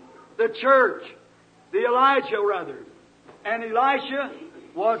being the church, the Elijah rather. And Elisha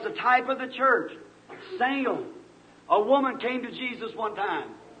was the type of the church. Single. A woman came to Jesus one time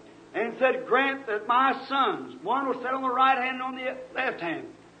and said, "Grant that my sons, one will sit on the right hand and on the left hand."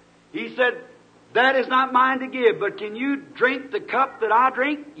 He said, "That is not mine to give, but can you drink the cup that I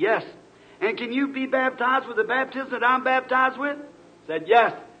drink?" "Yes." "And can you be baptized with the baptism that I'm baptized with?" Said,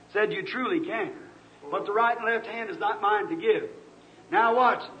 "Yes." Said, "You truly can. But the right and left hand is not mine to give." Now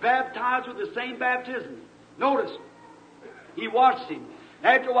watch. Baptized with the same baptism. Notice. He watched him.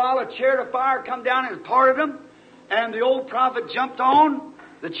 After a while, a chariot of fire come down and parted them. And the old prophet jumped on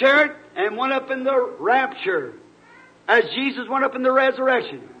the chariot and went up in the rapture, as Jesus went up in the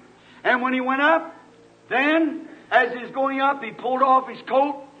resurrection. And when he went up, then, as he's going up, he pulled off his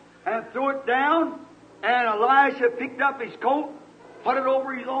coat and threw it down. And Elisha picked up his coat, put it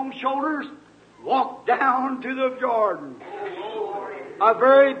over his own shoulders, walked down to the Jordan. A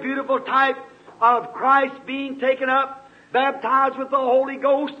very beautiful type of Christ being taken up, baptized with the Holy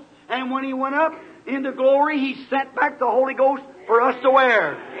Ghost. And when he went up into glory, he sent back the Holy Ghost for us to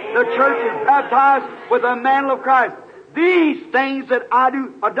wear. The church is baptized with the mantle of Christ. These things that I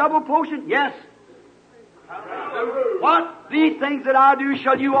do, a double portion, yes. What? These things that I do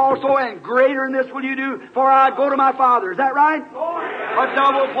shall you also, and greater than this will you do, for I go to my Father. Is that right? A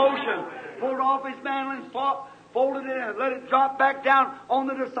double portion. Pulled off his mantle and folded it and let it drop back down on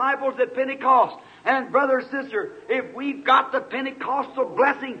the disciples at Pentecost. And brother, sister, if we've got the Pentecostal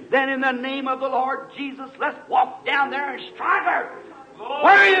blessing, then in the name of the Lord Jesus, let's walk down there and strike her.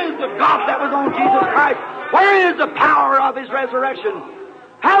 Where is the God that was on Jesus Christ? Where is the power of His resurrection?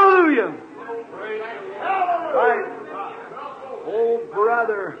 Hallelujah! Right. Oh,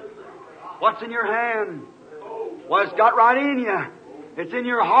 brother, what's in your hand? Well, it's got right in you. It's in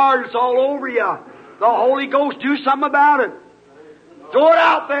your heart. It's all over you. The Holy Ghost, do something about it. Throw it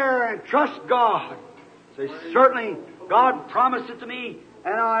out there and trust God. Say, certainly, God promised it to me,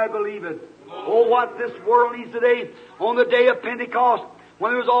 and I believe it. Oh, what this world needs today, on the day of Pentecost,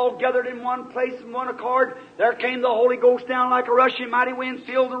 when it was all gathered in one place in one accord, there came the Holy Ghost down like a rushing mighty wind,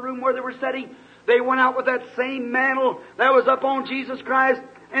 filled the room where they were sitting. They went out with that same mantle that was up on Jesus Christ,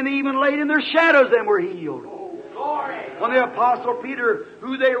 and they even laid in their shadows and were healed. When the Apostle Peter,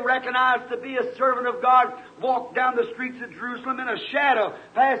 who they recognized to be a servant of God, walked down the streets of Jerusalem, and a shadow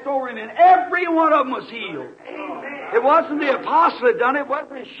passed over him, and every one of them was healed. Amen. It wasn't the apostle that done it. It wasn't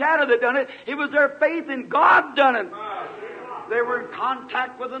the shadow that done it. It was their faith in God done it. They were in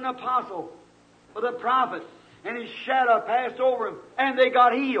contact with an apostle, with a prophet, and his shadow passed over them, and they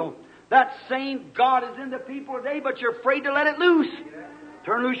got healed. That same God is in the people today, but you're afraid to let it loose.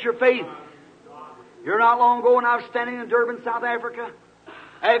 Turn loose your faith. You're not long ago when I was standing in Durban, South Africa.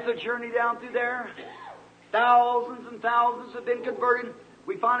 After the journey down through there, thousands and thousands have been converted.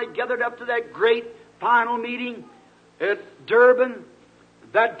 We finally gathered up to that great final meeting at Durban.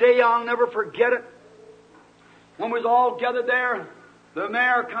 That day I'll never forget it. When we was all gathered there, the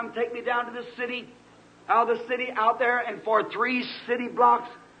mayor come take me down to the city, out of the city out there, and for 3 city blocks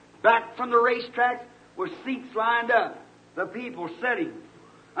back from the racetracks were seats lined up. The people sitting.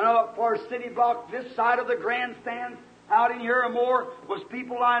 And for a city block this side of the grandstand, out in here or more, was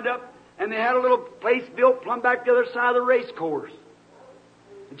people lined up, and they had a little place built plumb back to the other side of the race course.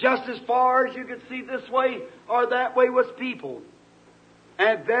 Just as far as you could see this way or that way was people.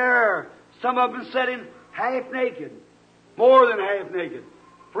 And there, some of them sitting half naked, more than half naked.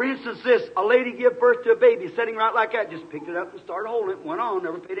 For instance, this, a lady gave birth to a baby sitting right like that, just picked it up and started holding it, went on,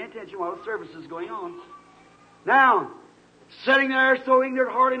 never paid any attention while the service was going on. Now, sitting there so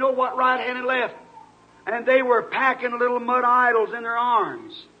ignorant, hardly know what right hand and left. And they were packing little mud idols in their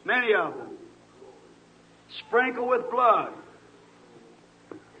arms, many of them, sprinkled with blood.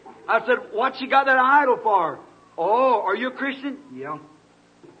 I said, what you got that idol for? Oh, are you a Christian? Yeah.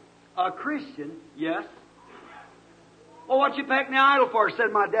 A Christian? Yes. Well, what you packing the idol for? I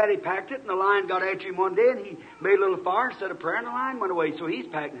said, my daddy packed it, and the lion got after him one day, and he made a little fire and said a prayer, and the lion went away, so he's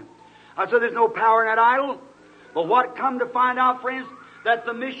packing it. I said, there's no power in that idol. But what come to find out, friends, that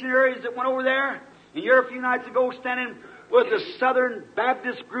the missionaries that went over there, and you're a few nights ago standing with the Southern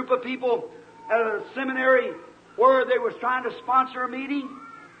Baptist group of people at a seminary where they was trying to sponsor a meeting,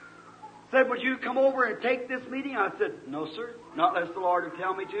 said, would you come over and take this meeting? I said, no, sir, not unless the Lord would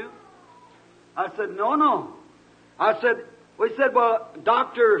tell me to. I said, no. I said, well,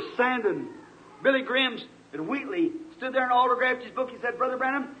 Dr. Sandon, Billy Grimm's at Wheatley, stood there and autographed his book. He said, Brother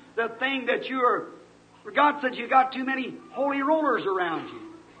Branham, the thing that you are, God said you got too many holy rollers around you.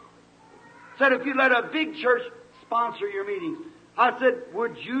 Said if you let a big church sponsor your meetings. I said,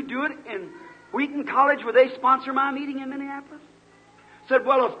 would you do it in Wheaton College? Would they sponsor my meeting in Minneapolis? Said,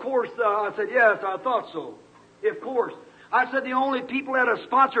 well, of course. I said, yes, I thought so. Of course. I said, the only people that have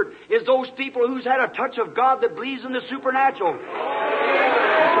sponsored is those people who's had a touch of God that believes in the supernatural.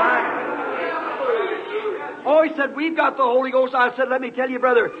 That's right. Oh, he said, we've got the Holy Ghost. I said, let me tell you,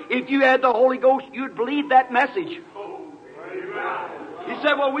 brother, if you had the Holy Ghost, you'd believe that message. He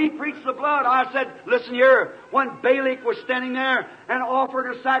said, well, we preach the blood. I said, listen here, when Balak was standing there and offered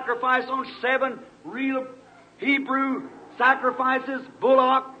a sacrifice on 7 real Hebrew sacrifices,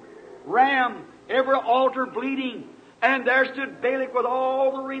 bullock, ram, every altar bleeding, and there stood Balak with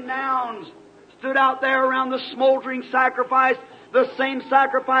all the renowns, stood out there around the smoldering sacrifice, the same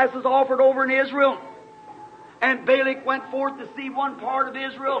sacrifices offered over in Israel. And Balak went forth to see one part of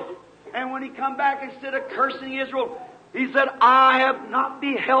Israel. And when he come back, instead of cursing Israel, he said, I have not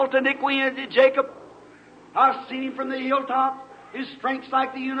beheld iniquity in Jacob. I've seen him from the hilltop. His strength's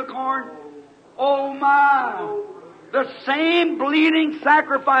like the unicorn. Oh my! The same bleeding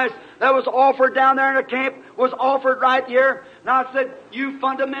sacrifice that was offered down there in the camp was offered right here. Now I said, you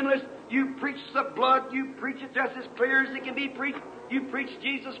fundamentalists, you preach the blood, you preach it just as clear as it can be preached. You preach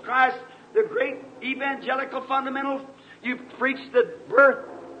Jesus Christ, the great evangelical fundamentals. You preach the birth,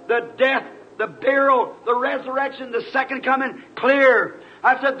 the death, the burial, the resurrection, the second coming, clear.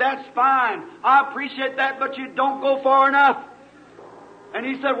 I said, that's fine. I appreciate that, but you don't go far enough. And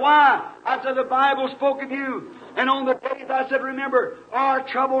he said, why? I said, the Bible spoke of you. And on the days, I said, remember, our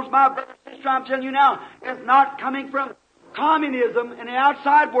troubles, my brother and sister, I'm telling you now, is not coming from communism in the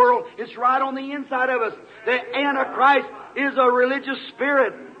outside world. It's right on the inside of us. The Antichrist is a religious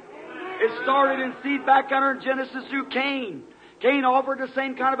spirit. It started in seed back under Genesis through Cain. Cain offered the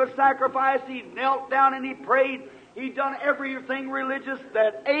same kind of a sacrifice. He knelt down and he prayed. He done everything religious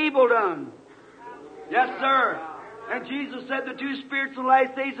that Abel done. Yes, sir. And Jesus said the two spirits in the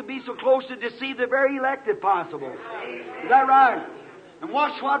last days will be so close to deceive the very elect if possible. Is that right? And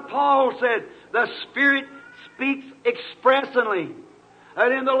watch what Paul said. The Spirit speaks expressly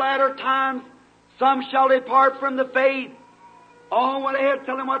that in the latter times some shall depart from the faith. Oh, went ahead,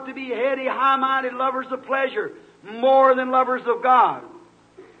 tell them what to be heady, high-minded lovers of pleasure, more than lovers of God.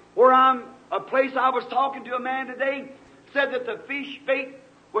 Where a place I was talking to a man today said that the fish bait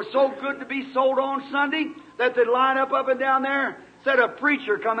was so good to be sold on Sunday that they'd line up and down there. Said a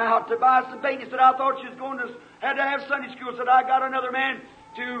preacher come out to buy some bait. He said, I thought she was had to have Sunday school. Said, I got another man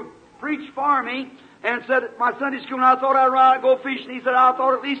to preach for me. And said, my Sunday school, and I thought I'd run out and go fishing. He said, I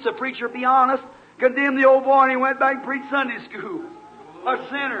thought at least the preacher would be honest. Condemned the old boy, and he went back and preached Sunday school. A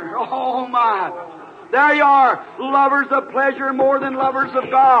sinner. Oh, my. There you are. Lovers of pleasure more than lovers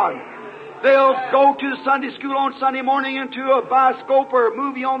of God. They'll go to Sunday school on Sunday morning and to a bioscope or a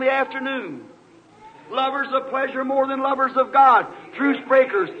movie on the afternoon. Lovers of pleasure more than lovers of God. Truce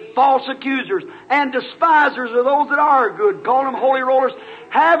breakers, false accusers, and despisers of those that are good. Call them holy rollers.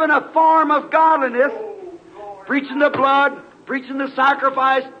 Having a form of godliness, preaching the blood, preaching the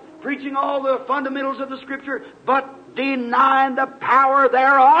sacrifice, preaching all the fundamentals of the Scripture, but denying the power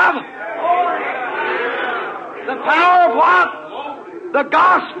thereof. The power of what? The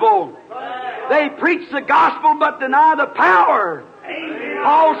gospel. They preach the gospel but deny the power.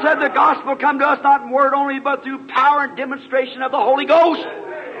 Paul said the gospel come to us not in word only, but through power and demonstration of the Holy Ghost. There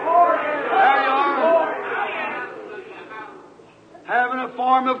you are. Having a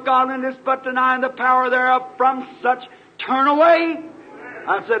form of godliness, but denying the power thereof, from such turn away.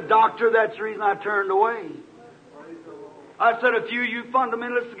 I said, Doctor, that's the reason I turned away. I said, a few of you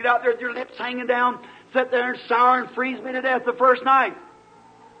fundamentalists get out there with your lips hanging down, sit there and sour and freeze me to death the first night.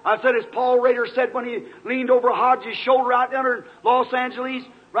 I said, as Paul Rader said when he leaned over Hodges' shoulder out there in Los Angeles,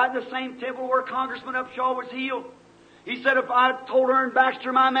 right in the same temple where Congressman Upshaw was healed. He said, if I told Ern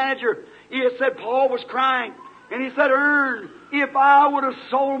Baxter, my manager, he said Paul was crying. And he said, Ern, if I would have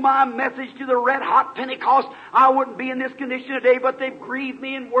sold my message to the red-hot Pentecost, I wouldn't be in this condition today, but they've grieved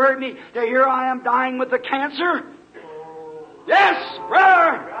me and worried me to here I am dying with the cancer. Yes,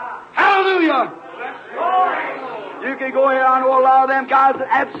 brother! Hallelujah! You can go ahead. I know a lot of them guys that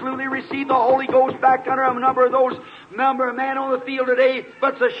absolutely received the Holy Ghost back under a number of men on the field today,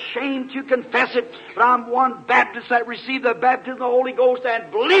 but it's a shame to confess it. But I'm one Baptist that received the baptism of the Holy Ghost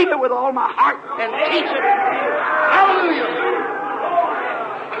and believe it with all my heart and teach it. Hallelujah!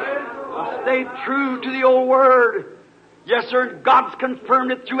 I stay true to the old word. Yes, sir, God's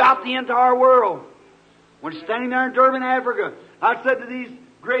confirmed it throughout the entire world. When standing there in Durban, Africa, I said to these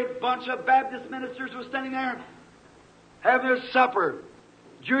great bunch of Baptist ministers who were standing there, having a supper,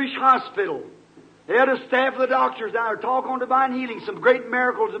 Jewish hospital. They had a staff of the doctors down there talk on divine healing. Some great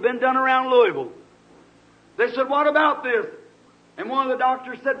miracles have been done around Louisville. They said, what about this? And one of the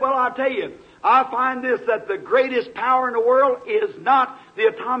doctors said, well, I'll tell you, I find this, that the greatest power in the world is not the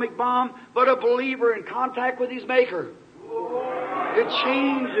atomic bomb, but a believer in contact with his Maker. It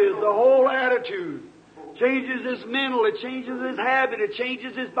changes the whole attitude. Changes his mental, it changes his habit, it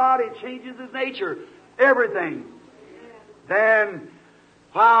changes his body, it changes his nature. Everything. Then,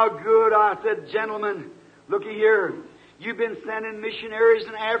 how good, I said, gentlemen, looky here. You've been sending missionaries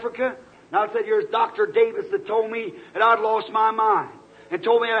in Africa. And I said, here's Dr. Davis that told me that I'd lost my mind. And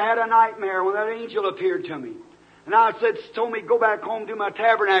told me I had a nightmare when that angel appeared to me. And I said, told me to go back home to my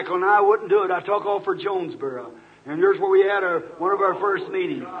tabernacle, and I wouldn't do it. I took off for Jonesboro. And here's where we had one of our first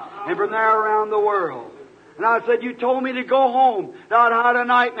meetings. And from there around the world. And I said, you told me to go home. That I had a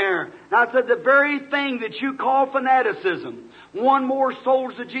nightmare. And I said, the very thing that you call fanaticism, won more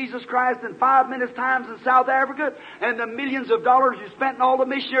souls to Jesus Christ in 5 minutes times in South Africa, and the millions of dollars you spent and all the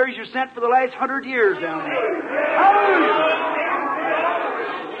missionaries you sent for the last 100 years down there. Hallelujah!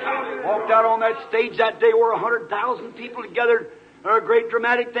 Walked out on that stage that day where 100,000 people gathered. A great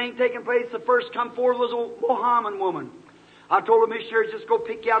dramatic thing taking place. The first come forward was a Mohammedan woman. I told the missionaries, just go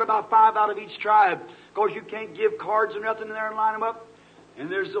pick you out about 5 out of each tribe, because you can't give cards or nothing in there and line them up. And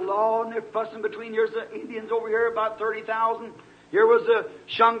there's the law, and they're fussing between. Here's the Indians over here, about 30,000. Here was the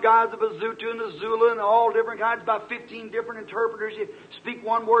Shungai, the Basutu, and the Zulu, and all different kinds, about 15 different interpreters. You speak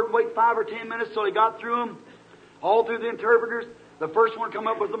one word and wait 5 or 10 minutes till he got through them. All through the interpreters. The first one come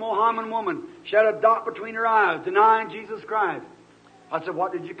up was the Mohammedan woman. She had a dot between her eyes, denying Jesus Christ. I said,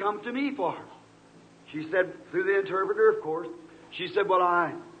 what did you come to me for? She said, through the interpreter, of course. She said, well,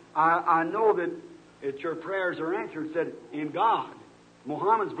 I know that your prayers are answered. Said, in God.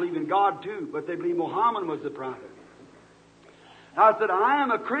 Mohammedans believe in God too, but they believe Muhammad was the prophet. I said, I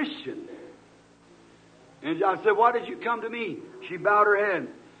am a Christian. And I said, why did you come to me? She bowed her head.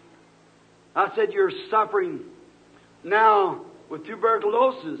 I said, you're suffering now with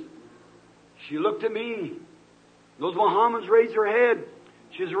tuberculosis. She looked at me. Those Mohammedans raised her head.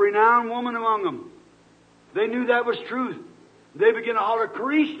 She's a renowned woman among them. They knew that was truth. They began to holler,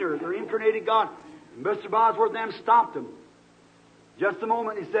 Krishna, the incarnated God. And Mr. Bosworth then stopped them. Just a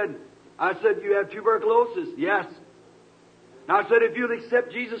moment, he said, I said, you have tuberculosis? Yes. Now I said, if you'll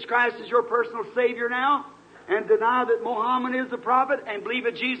accept Jesus Christ as your personal Savior now, and deny that Muhammad is the prophet, and believe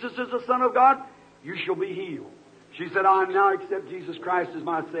that Jesus is the Son of God, you shall be healed. She said, I now accept Jesus Christ as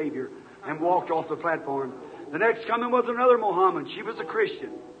my Savior, and walked off the platform. The next coming was another Mohammedan. She was a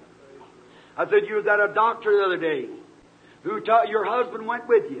Christian. I said, you was at a doctor the other day, who your husband went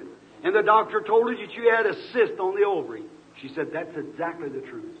with you, and the doctor told her that you had a cyst on the ovary. She said, that's exactly the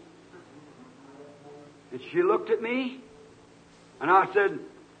truth. And she looked at me, and I said,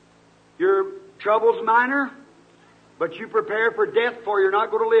 your trouble's minor, but you prepare for death, for you're not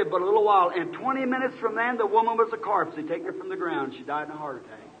going to live but a little while. And 20 minutes from then, the woman was a corpse. They take her from the ground. She died in a heart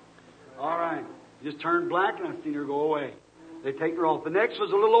attack. All right. Just turned black, and I seen her go away. They take her off. The next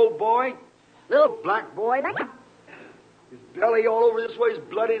was a little old boy, little black boy. His belly all over this way, as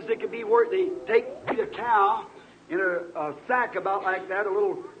bloody as it could be. Where they take a cow in a sack about like that, a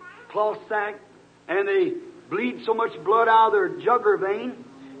little cloth sack, and they bleed so much blood out of their jugular vein,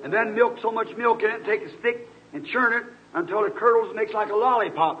 and then milk so much milk in it, take a stick and churn it until it curdles and makes like a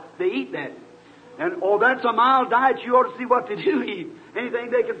lollipop. They eat that. And, that's a mild diet. You ought to see what they do eat. Anything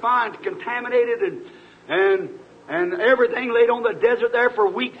they can find, contaminated and everything laid on the desert there for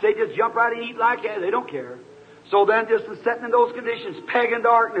weeks. They just jump right and eat like that. They don't care. So then just sitting in those conditions, pagan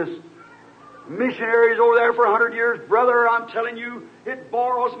darkness, missionaries over there for 100 years. Brother, I'm telling you, it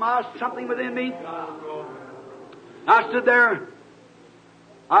borrows something within me. I stood there.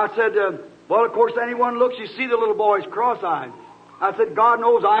 I said, well, of course, anyone looks, you see the little boy's cross-eyed. I said, God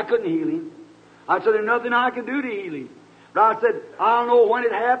knows I couldn't heal him. I said, there's nothing I can do to heal him. But I said, I don't know when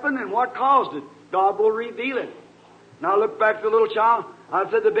it happened and what caused it. God will reveal it. And I looked back to the little child. I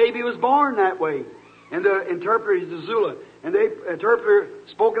said, the baby was born that way. And the interpreter is the Zula. And the interpreter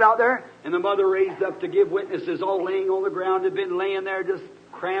spoke it out there, and the mother raised up to give witnesses, all laying on the ground. They'd been laying there just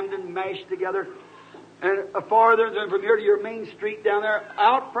crammed and mashed together. And farther than from here to your main street down there,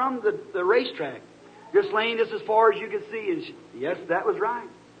 out from the racetrack, just laying just as far as you could see. And yes, that was right.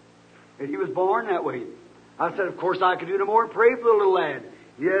 And he was born that way. I said, of course, I could do no more than pray for the little lad.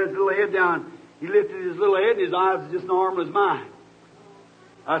 He had his little head down. He lifted his little head, and his eyes were just normal as mine.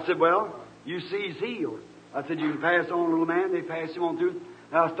 I said, well, you see he's healed. I said, you can pass on, little man. They passed him on through.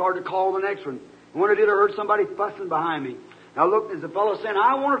 Now I started to call the next one. And when I did, I heard somebody fussing behind me. Now I looked, as the fellow saying,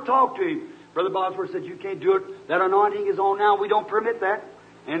 I want to talk to him. Brother Bosworth said, you can't do it. That anointing is on now. We don't permit that.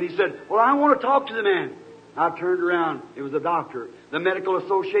 And he said, well, I want to talk to the man. I turned around. It was a doctor. The Medical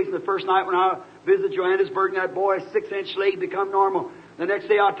Association, the first night when I visited Johannesburg, and that boy's 6-inch leg become normal. The next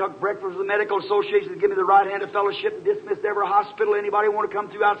day I took breakfast with the Medical Association to give me the right hand of fellowship and dismissed every hospital anybody want to come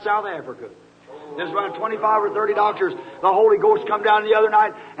through out South Africa. There's around 25 or 30 doctors. The Holy Ghost come down the other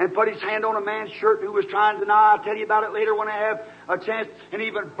night and put his hand on a man's shirt who was trying to deny. I'll tell you about it later when I have a chance. And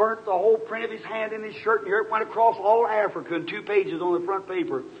even burnt the whole print of his hand in his shirt. And here it went across all Africa in 2 pages on the front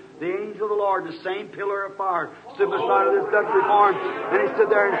paper. The angel of the Lord, the same pillar of fire, stood beside of this Dutch Reform. And he stood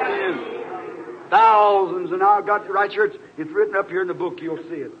there and said, thousands. And I've got the right shirt. It's written up here in the book. You'll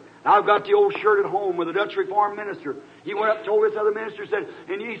see it. I've got the old shirt at home with the Dutch Reformed minister. He went up and told this other minister,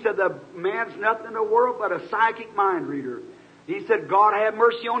 and he said, the man's nothing in the world but a psychic mind reader. He said, God have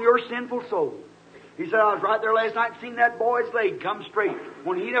mercy on your sinful soul. He said, I was right there last night and seen that boy's leg come straight.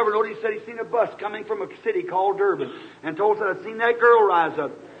 When he never noticed, he said he'd seen a bus coming from a city called Durban. And told us that I'd seen that girl rise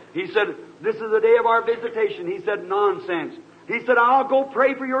up. He said, this is the day of our visitation. He said, nonsense. He said, I'll go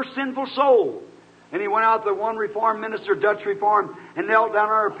pray for your sinful soul. And he went out to one Reformed minister, Dutch Reformed, and knelt down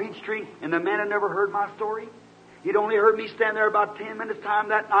under a peach tree, and the man had never heard my story. He'd only heard me stand there about 10 minutes' time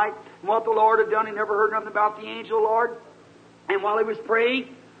that night, and what the Lord had done. He never heard nothing about the angel of the Lord. And while he was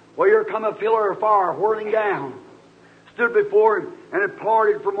praying, well, here come a pillar of fire whirling down. Stood before him, and it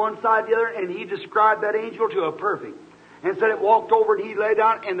parted from one side to the other, and he described that angel to a perfect. and said it walked over and he lay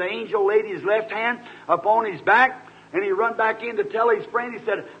down and the angel laid his left hand upon his back. And he run back in to tell his friend. He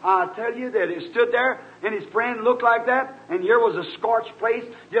said, I tell you that it stood there, and his friend looked like that, and here was a scorched place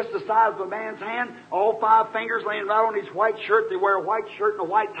just the size of a man's hand, all 5 fingers laying right on his white shirt. They wear a white shirt and a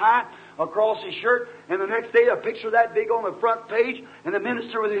white tie across his shirt. And the next day, a picture that big on the front page, and the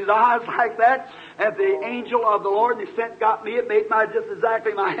minister with his eyes like that, and the angel of the Lord, and he sent, got me. It made my just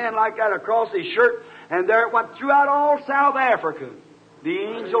exactly my hand like that across his shirt, and there it went throughout all South Africa. The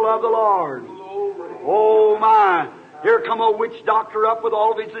angel of the Lord. Oh my! Here come a witch doctor up with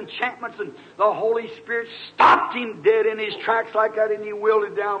all of his enchantments, and the Holy Spirit stopped him dead in his tracks like that, and he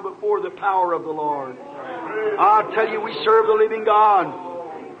wilted down before the power of the Lord. I tell you, we serve the living God.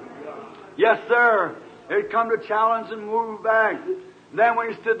 Yes, sir. He'd come to challenge and move back. Then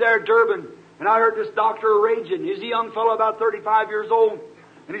when he stood there at Durban, and I heard this doctor raging. He's a young fellow about 35 years old.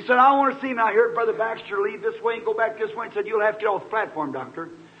 And he said, I want to see him. I heard Brother Baxter leave this way and go back this way. He said, you'll have to get off the platform, doctor.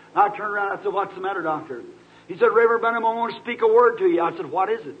 And I turned around and I said, what's the matter, doctor? He said, Reverend Branham, I want to speak a word to you. I said, what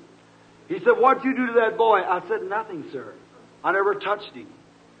is it? He said, what'd you do to that boy? I said, nothing, sir. I never touched him.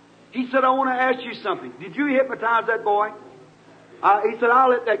 He said, I want to ask you something. Did you hypnotize that boy? He said, I'll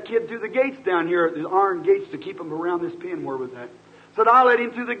let that kid through the gates down here, the iron gates to keep him around this pen. Where was that? Said, I'll let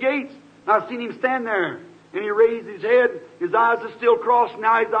him through the gates. And I seen him stand there. And he raised his head. His eyes are still crossed.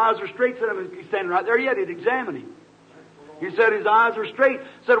 Now his eyes are straight. Said, he's standing right there yet. He'd examine him. He said his eyes are straight.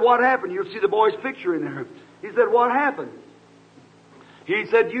 Said, what happened? You'll see the boy's picture in there. He said, what happened? He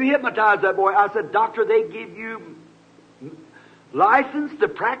said, you hypnotized that boy. I said, doctor, they give you license to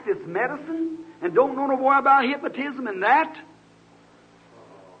practice medicine and don't know no more about hypnotism and that?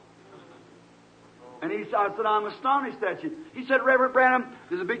 And I said, I'm astonished at you. He said, Reverend Branham,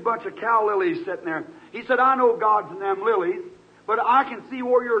 there's a big bunch of cow lilies sitting there. He said, I know God's in them lilies, but I can see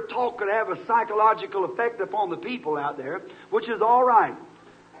where your talk could have a psychological effect upon the people out there, which is all right.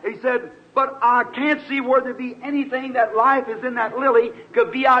 He said, but I can't see where there be anything that life is in that lily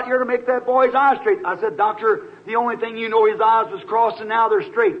could be out here to make that boy's eyes straight. I said, doctor, the only thing you know his eyes was crossed and now they're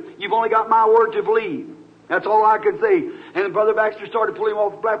straight. You've only got my word to believe. That's all I could say. And Brother Baxter started pulling him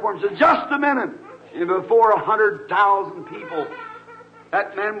off the platform and said, just a minute. And before 100,000 people,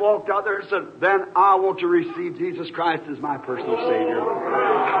 that man walked out there and said, then I want to receive Jesus Christ as my personal Savior.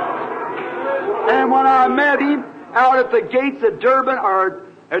 And when I met him out at the gates at Durban or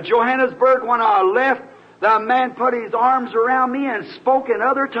at Johannesburg, when I left, the man put his arms around me and spoke in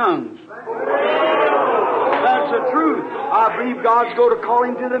other tongues. That's the truth. I believe God's going to call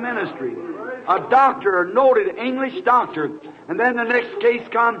him to the ministry. A doctor, a noted English doctor. And then the next case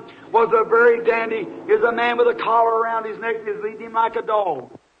come was a very dandy, is a man with a collar around his neck is leading him like a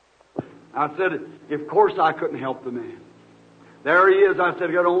dog. I said, of course I couldn't help the man. There he is. I said,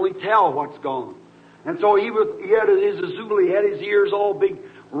 I could only tell what's gone. And so he had his Azula, he had his ears all big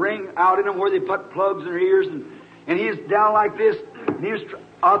ring out in them where they put plugs in her ears, and he's down like this. And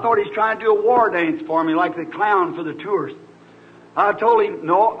I thought he's trying to do a war dance for me, like the clown for the tourists. I told him,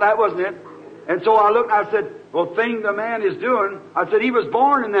 no, that wasn't it. And so I looked and I said, well, thing the man is doing, I said, he was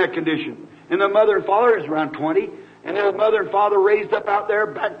born in that condition. And the mother and father is around 20. And the mother and father raised up out there,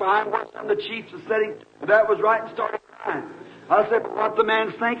 back behind where some of the chiefs was sitting. And that was right, and started crying. I said, what the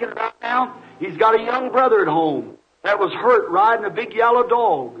man's thinking about now? He's got a young brother at home that was hurt riding a big yellow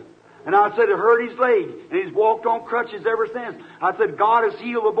dog. And I said, it hurt his leg. And he's walked on crutches ever since. I said, God has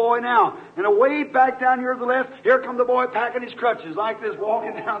healed the boy now. And away back down here to the left, here come the boy packing his crutches like this,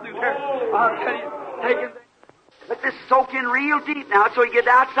 walking down through there. I'll tell you, taking... Let this soak in real deep now so he gets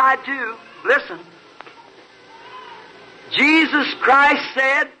outside too. Listen. Jesus Christ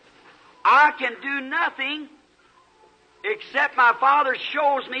said, I can do nothing except my Father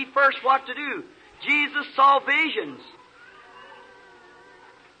shows me first what to do. Jesus saw visions.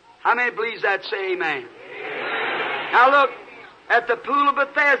 How many believes that? Say amen. Now look, at the pool of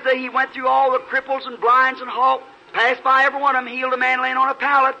Bethesda, he went through all the cripples and blinds and halt, passed by every one of them, healed a man laying on a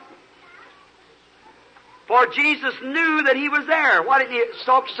pallet. For Jesus knew that he was there. Why didn't he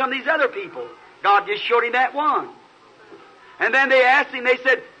talk to some of these other people? God just showed him that one. And then they asked him, they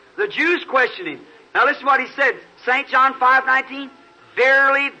said, the Jews questioned him. Now listen to what he said, St. John 5:19.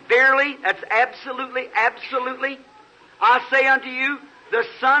 Verily, verily, that's absolutely, absolutely, I say unto you, the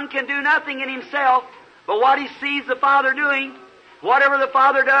Son can do nothing in himself, but what he sees the Father doing, whatever the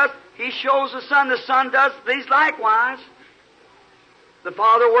Father does, he shows the Son does these likewise. The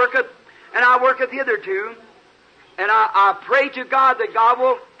Father worketh, and I worketh hitherto. And I pray to God that God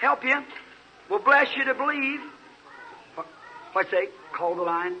will help you, will bless you to believe. What's that? Call the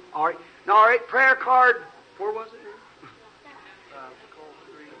line. All right. Now, all right, prayer card. Where was it?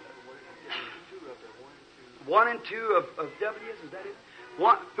 1 and 2 of W's, is that it?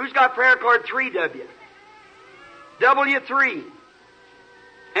 One, who's got prayer card 3W? W3.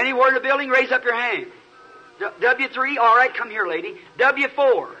 Anywhere in the building, raise up your hand. W3, all right, come here, lady.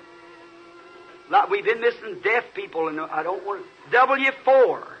 W4. We've been missing deaf people, and I don't want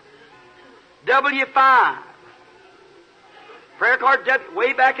W4. W5. Prayer card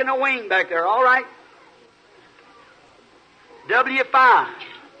way back in the wing back there, all right. W5.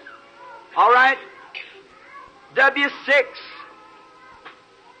 All right. W6.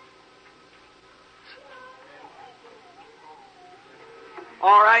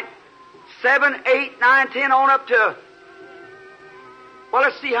 All right. 7, 8, 9, 10 on up to, well,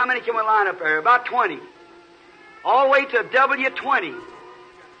 let's see how many can we line up there. About 20. All the way to W20.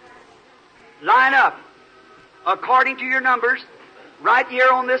 Line up according to your numbers right here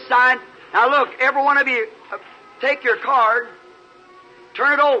on this side. Now look, every one of you, take your card,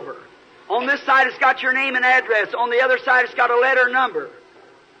 turn it over. On this side it's got your name and address. On the other side it's got a letter and number.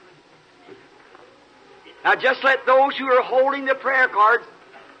 Now just let those who are holding the prayer cards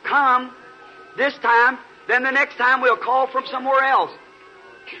come this time, then the next time we'll call from somewhere else.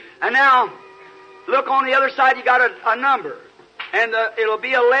 And now, look on the other side, you got a number. And it'll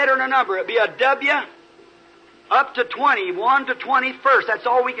be a letter and a number. It'll be a W up to 20, 1 to 21st. That's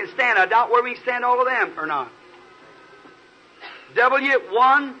all we can stand. I doubt whether we can stand all of them or not.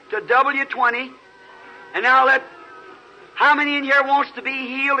 W1 to W20. And now how many in here wants to be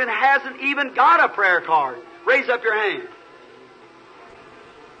healed and hasn't even got a prayer card? Raise up your hand.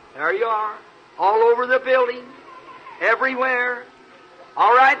 There you are. All over the building. Everywhere.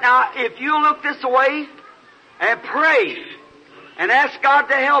 All right, now, if you look this way and pray and ask God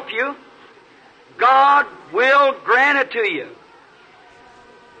to help you, God will grant it to you.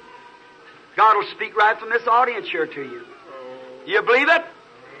 God will speak right from this audience here to you. Do you believe it?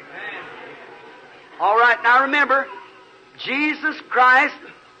 All right, now remember, Jesus Christ,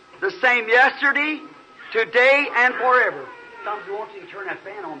 the same yesterday, today, and forever. Sometimes we want you to turn that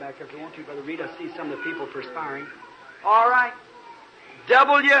fan on back there if you want to, Brother Reed. I see some of the people perspiring. All right.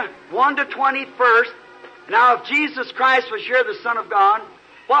 W1 to 21st. Now, if Jesus Christ was here, the Son of God,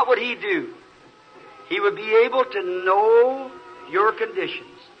 what would He do? He would be able to know your conditions.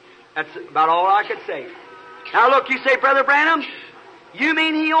 That's about all I could say. Now look, you say, Brother Branham, you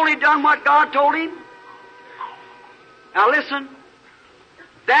mean He only done what God told Him? Now listen,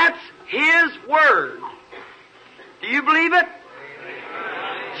 that's His Word. Do you believe it?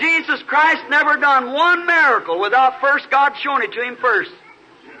 Jesus Christ never done one miracle without first God showing it to Him first.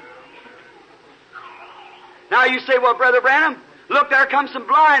 Now you say, well, Brother Branham, look, there comes some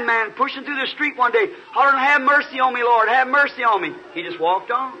blind man pushing through the street one day, hollering, have mercy on me, Lord, have mercy on me. He just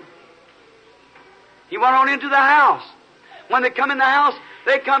walked on. He went on into the house. When they come in the house,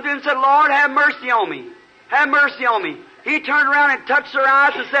 they come to Him and said, Lord, have mercy on me. Have mercy on me. He turned around and touched their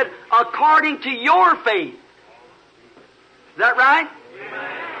eyes and said, according to your faith. Is that right?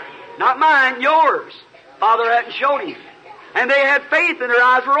 Amen. Not mine, yours. Father hadn't showed Him. And they had faith and their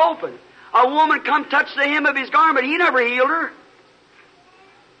eyes were open. A woman come touch the hem of His garment. He never healed her.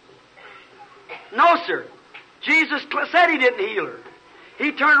 No, sir. Jesus said He didn't heal her.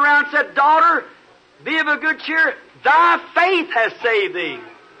 He turned around and said, daughter, be of a good cheer. Thy faith has saved thee.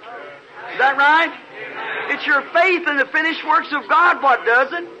 Is that right? It's your faith in the finished works of God what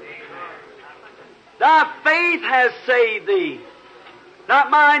does it. Thy faith has saved thee.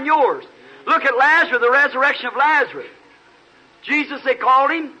 Not mine, yours. Look at Lazarus, the resurrection of Lazarus. Jesus, they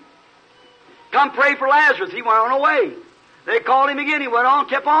called him. Come pray for Lazarus. He went on away. They called him again. He went on,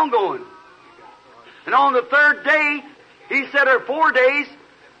 kept on going. And on the third day, he said, or 4 days,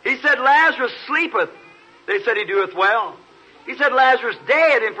 he said, Lazarus sleepeth. They said, he doeth well. He said, Lazarus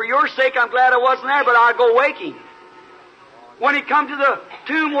dead, and for your sake I'm glad I wasn't there, but I'll go wake him. When he come to the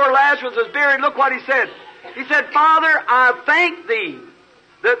tomb where Lazarus was buried, look what he said. He said, Father, I thank Thee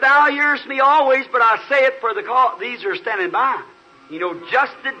that Thou hearest me always, but I say it for the cause these are standing by. You know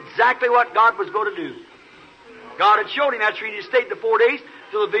just exactly what God was going to do. God had showed him. That's the reason He stayed the 4 days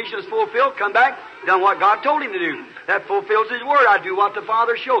till the vision was fulfilled. Come back, done what God told him to do. That fulfills His word. I do what the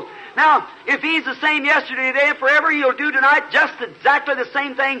Father shows. Now, if He's the same yesterday, today, and forever, He'll do tonight just exactly the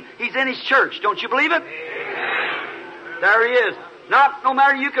same thing He's in His church. Don't you believe it? Amen. There He is. No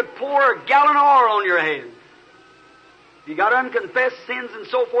matter, you could pour a gallon of oil on your head. If you got unconfessed sins and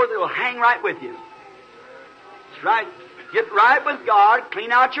so forth, it'll hang right with you. That's right. Get right with God,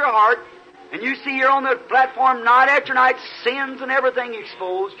 clean out your heart, and you see here on the platform night after night sins and everything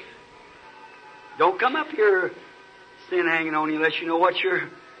exposed. Don't come up here sin hanging on you unless you know what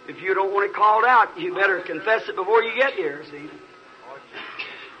if you don't want it called out, you better confess it before you get here, see.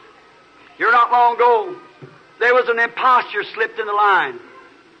 Here not long ago, there was an impostor slipped in the line.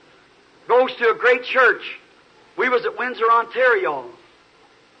 Goes to a great church. We was at Windsor, Ontario.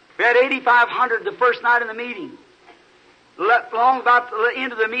 We had 8,500 the first night of the meeting. Long about the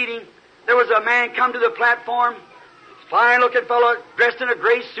end of the meeting, there was a man come to the platform, fine-looking fellow, dressed in a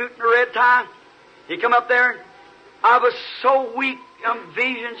gray suit and a red tie. He come up there. I was so weak,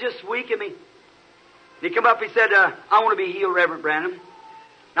 vision just weak in me. He come up, he said, I want to be healed, Reverend Branham.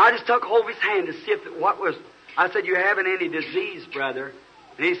 Now I just took hold of his hand to see if what was. I said, you haven't any disease, brother.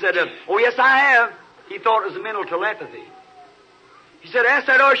 And he said, oh yes I have. He thought it was mental telepathy. He said, ask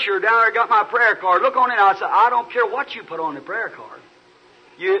that usher down there, got my prayer card. Look on it. I said, I don't care what you put on the prayer card.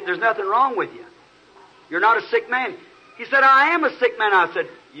 There's nothing wrong with you. You're not a sick man. He said, I am a sick man. I said,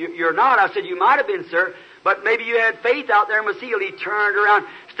 you're not. I said, you might have been, sir, but maybe you had faith out there and was healed. He turned around,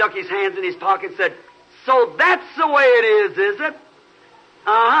 stuck his hands in his pocket and said, so that's the way it is it?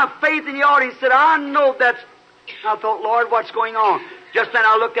 Faith in the audience. He said, I know that's. I thought, Lord, what's going on? Just then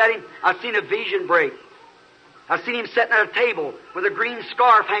I looked at him. I seen a vision break. I seen him sitting at a table with a green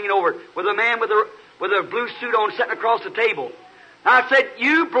scarf hanging over it, with a man with a blue suit on sitting across the table. Now I said,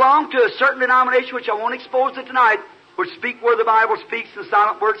 you belong to a certain denomination, which I won't expose it tonight, which speak where the Bible speaks and the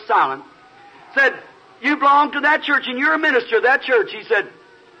silent word silent. Said, you belong to that church and you're a minister of that church. He said,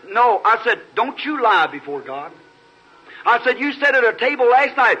 no. I said, don't you lie before God. I said, you sat at a table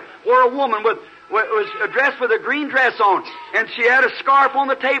last night where a woman was dressed with a green dress on, and she had a scarf on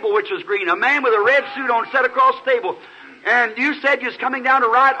the table which was green. A man with a red suit on sat across the table. And you said you was coming down to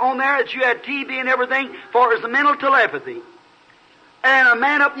write on there that you had TB and everything, for it was a mental telepathy. And a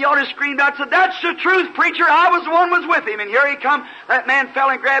man up in the audience screamed out and said, that's the truth, preacher. I was the one was with him. And here he come. That man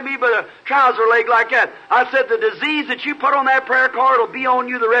fell and grabbed me by the trouser leg like that. I said, the disease that you put on that prayer card will be on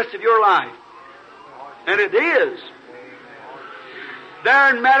you the rest of your life. And it is.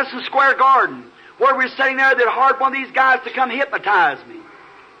 There in Madison Square Garden, where we're sitting there, that hired one of these guys to come hypnotize me.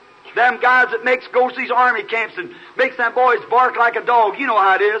 Them guys that goes to these army camps and makes them boys bark like a dog. You know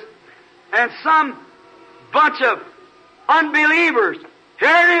how it is. And some bunch of unbelievers, here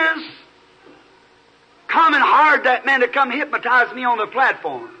it is, come and hired that man to come hypnotize me on the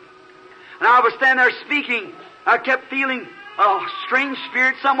platform. And I was standing there speaking. I kept feeling a strange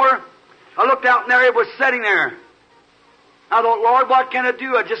spirit somewhere. I looked out and there it was sitting there. I thought, Lord, what can I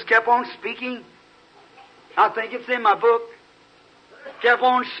do? I just kept on speaking. I think it's in my book. Kept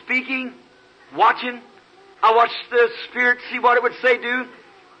on speaking, watching. I watched the spirit see what it would say do.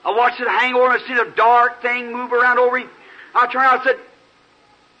 I watched it hang over and I seen a dark thing move around over him. I turned around and said,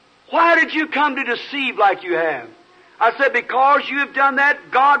 why did you come to deceive like you have? I said, because you have done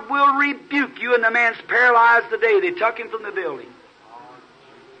that, God will rebuke you. And the man's paralyzed today. They took him from the building.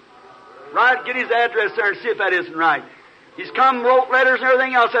 Right? Get his address there and see if that isn't right. He's come, wrote letters and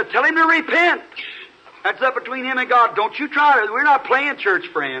everything else. I said, tell him to repent. That's up between him and God. Don't you try to. We're not playing church,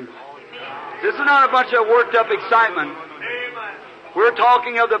 friend. This is not a bunch of worked up excitement. We're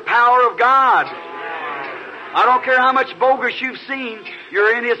talking of the power of God. I don't care how much bogus you've seen,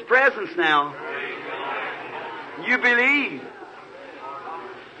 you're in His presence now. You believe.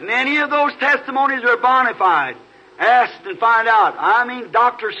 And any of those testimonies are bona fide. Ask and find out. I mean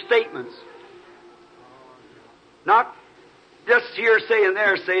doctor's statements. Not just here say and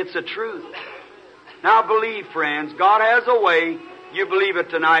there say, it's the truth. Now believe, friends. God has a way. You believe it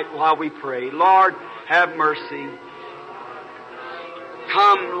tonight while we pray. Lord, have mercy.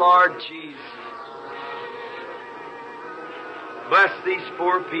 Come, Lord Jesus. Bless these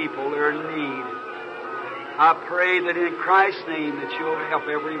poor people. They're in need. I pray that in Christ's name that you'll help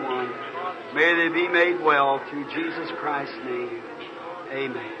everyone. May they be made well through Jesus Christ's name.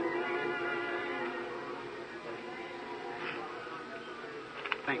 Amen.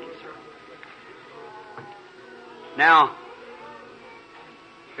 Thank you, sir. Now,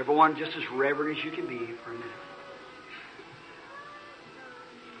 everyone just as reverent as you can be for a minute.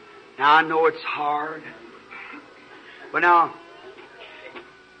 Now, I know it's hard. But now,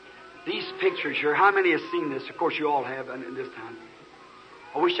 these pictures here, how many have seen this? Of course, you all have in this time.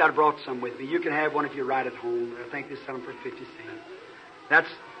 I wish I'd brought some with me. You can have one if you're right at home. I think they sell them for 50 cents. That's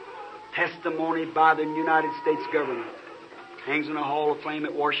testimony by the United States government. Hangs in the Hall of Fame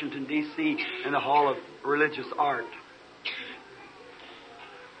at Washington, D.C., and the Hall of Religious Art.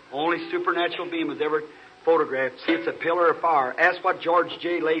 Only supernatural being was ever photographed. See, it's a pillar of fire. Ask what George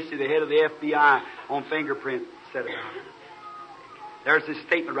J. Lacey, the head of the FBI, on fingerprint said about it. There's this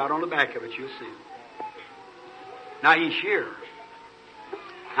statement right on the back of it. You'll see it. Now, he's here.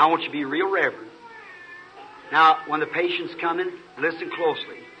 Now, I want you to be real reverent. Now, when the patient's coming, listen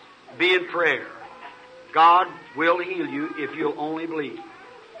closely. Be in prayer. God will heal you if you'll only believe.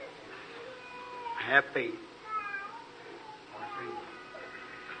 Have faith.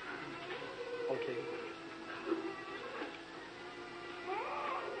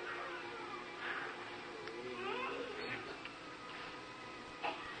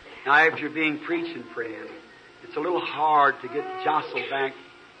 Now, after being preaching, friend, it's a little hard to get jostled back.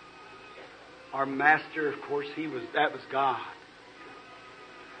 Our master, of course, that was God.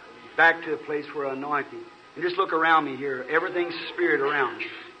 Back to a place where anointing. And just look around me here. Everything's spirit around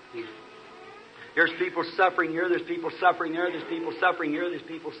me. There's people suffering here. There's people suffering there. There's people suffering here. There's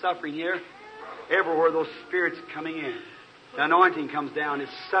people suffering here. Everywhere those spirits coming in. The anointing comes down.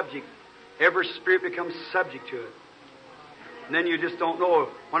 It's subject. Every spirit becomes subject to it. And then you just don't know.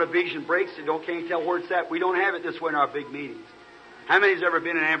 When a vision breaks, you can't tell where it's at. We don't have it this way in our big meetings. How many's ever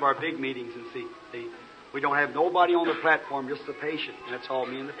been in any of our big meetings and see? We don't have nobody on the platform, just the patient. And that's all,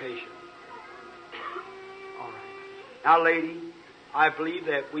 me and the patient. All right. Now, lady, I believe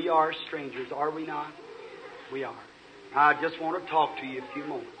that we are strangers, are we not? We are. Now, I just want to talk to you a few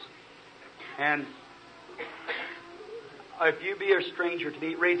moments. And if you be a stranger to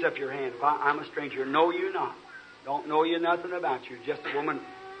me, raise up your hand. If I'm a stranger, know you not. Don't know you nothing about you. Just a woman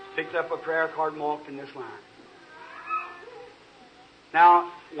picked up a prayer card and walked in this line.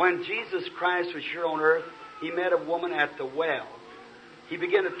 Now, when Jesus Christ was here on earth, He met a woman at the well. He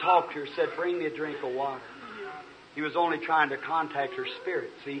began to talk to her, said, bring me a drink of water. He was only trying to contact her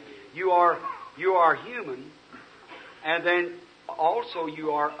spirit. See, you are human, and then also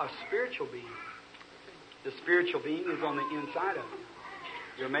you are a spiritual being. The spiritual being is on the inside of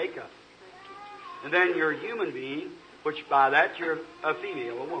you, your makeup. And then you're a human being, which by that you're a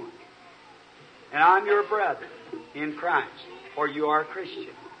female, a woman. And I'm your brother in Christ, for you are a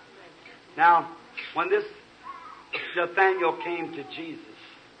Christian. Now, when this Nathanael came to Jesus,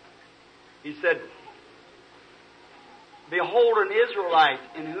 he said, behold an Israelite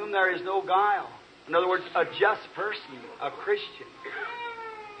in whom there is no guile. In other words, a just person, a Christian.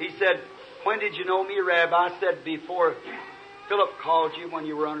 He said, when did you know me, Rabbi? I said, before Philip called you when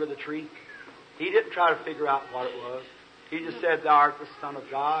you were under the tree. He didn't try to figure out what it was. He just said, thou art the Son of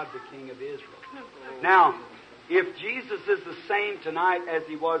God, the King of Israel. Now, if Jesus is the same tonight as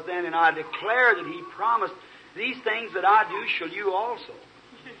He was then, and I declare that He promised, these things that I do shall you also.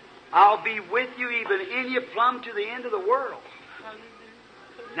 I'll be with you even in you plumb to the end of the world.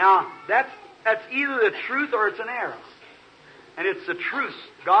 Now, that's either the truth or it's an error. And it's the truth.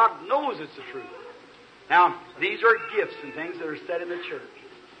 God knows it's the truth. Now, these are gifts and things that are said in the church.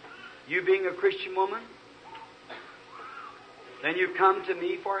 You being a Christian woman, then you come to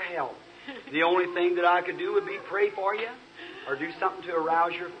me for help. The only thing that I could do would be pray for you or do something to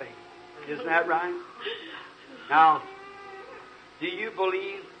arouse your faith. Isn't that right? Now, do you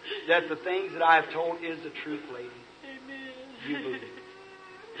believe that the things that I have told is the truth, lady? Amen. You believe.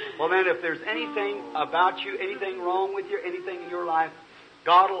 Well, then, if there's anything about you, anything wrong with you, anything in your life,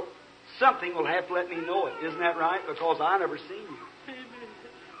 something will have to let me know it. Isn't that right? Because I never seen you. Amen.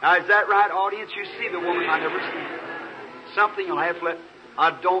 Now, is that right, audience? You see the woman I never seen. Something will have to let...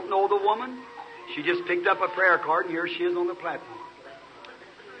 I don't know the woman. She just picked up a prayer card, and here she is on the platform.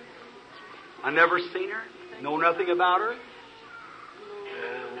 I never seen her. Know nothing about her.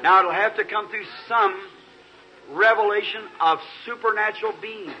 Now, it'll have to come through some revelation of supernatural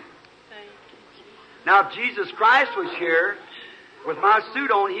being. Now, if Jesus Christ was here with my suit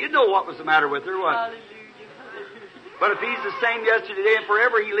on, He'd know what was the matter with her, wouldn't He? But if He's the same yesterday, today, and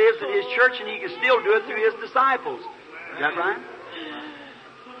forever, He lives in His church, and He can still do it through His disciples. Is that right?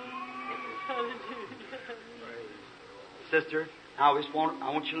 Sister, I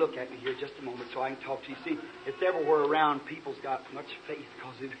want you to look at me here just a moment so I can talk to you. See, it's everywhere around. People's got much faith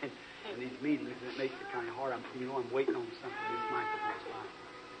because they've been in these meetings, and it makes it kind of hard. I'm waiting on something in this microphone's life.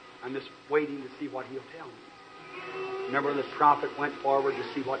 I'm just waiting to see what He'll tell me. Remember, the prophet went forward to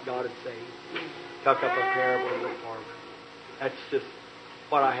see what God had said. Took up a parable and went forward. That's just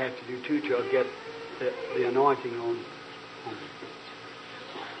what I have to do too to get the anointing on me.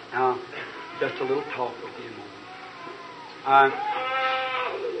 Now, just a little talk with you a moment.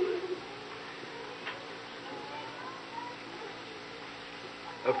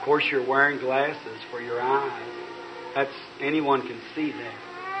 Of course, you're wearing glasses for your eyes. Anyone can see that.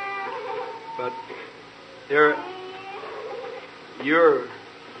 But you're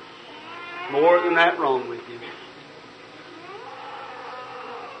more than that wrong with you.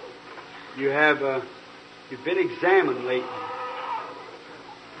 You've been examined lately.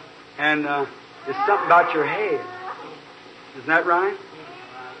 And there's something about your head. Isn't that right?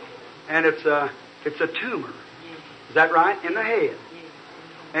 And it's a tumor. Is that right? In the head.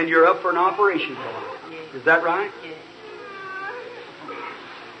 And you're up for an operation for it. Is that right?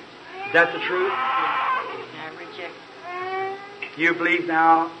 Is that the truth? I reject. You believe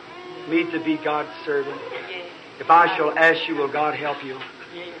now me to be God's servant? If I shall ask you, will God help you?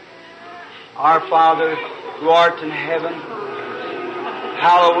 Our Father, who art in heaven,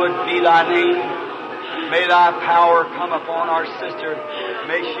 Hallowed be thy name. May thy power come upon our sister.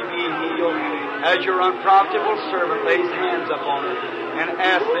 May she be healed. As your unprofitable servant lays hands upon her and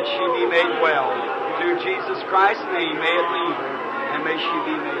asks that she be made well. Through Jesus Christ's name, may it leave her, and may she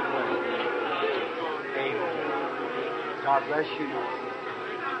be made well. Amen. God bless you, my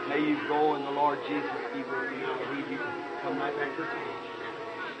sister. May you go and the Lord Jesus be with you. May He come right back to the stage.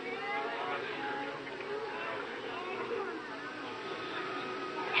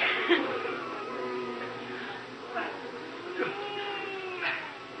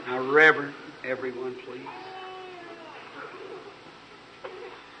 Now, Reverend, everyone, please.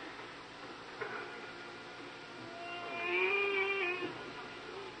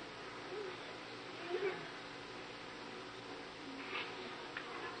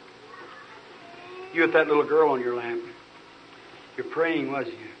 You with that little girl on your lap. You're praying,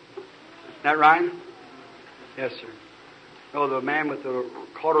 wasn't you? Isn't that right? Yes, sir. No, the man with the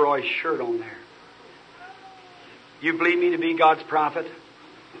corduroy shirt on there. You believe me to be God's prophet?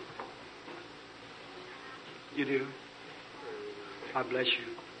 You do? God bless you.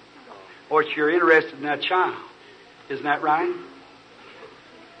 Or you're interested in that child. Isn't that right?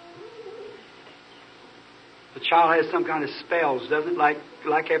 The child has some kind of spells, doesn't it? Like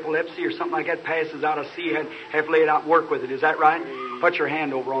epilepsy or something like that passes out. I see you have to lay it out and work with it. Is that right? Put your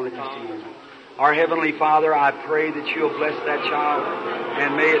hand over on it just a moment. Our Heavenly Father, I pray that you'll bless that child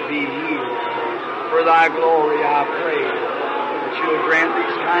and may it be healed. For thy glory, I pray that you'll grant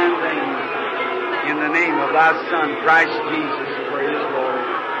these kind things in the name of thy Son, Christ Jesus, for his glory.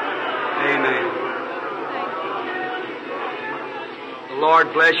 Amen. The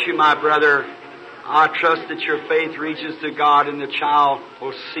Lord bless you, my brother. I trust that your faith reaches to God and the child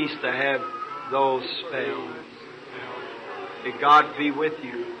will cease to have those spells. May God be with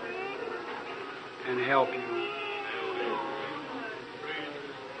you and help you.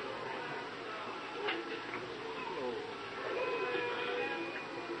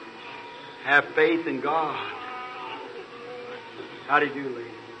 Have faith in God. How do you do, lady?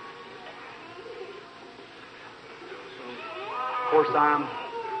 Of course,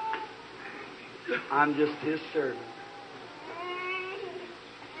 I'm just His servant.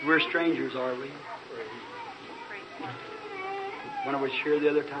 We're strangers, are we? When I was here the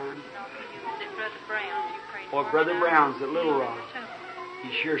other time? Oh, Brother Brown's at Little Rock.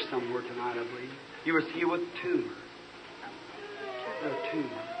 He's here somewhere tonight, I believe. He was here with a tumor. A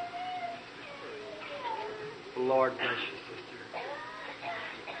tumor. The Lord bless you, sister.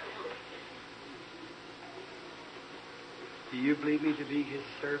 Do you believe me to be His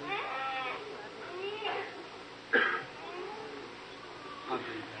servant? I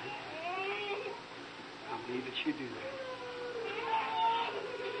believe that. I believe that you do that.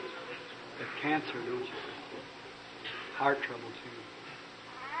 You have cancer, don't you, sister? Heart trouble, too.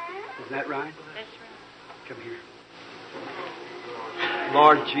 Isn't that right? That's right. Come here.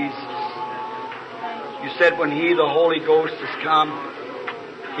 Lord Jesus, you said when He, the Holy Ghost, has come,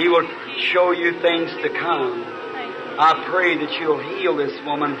 He will show you things to come. I pray that you'll heal this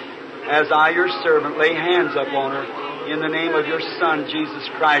woman as I, your servant, lay hands upon her in the name of your Son, Jesus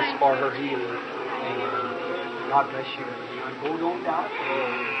Christ, for her healing. Amen. God bless you. Now go, don't doubt.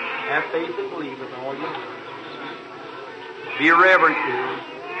 Have faith and believe with all your heart. Be reverent now.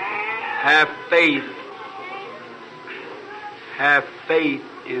 Have faith. Have faith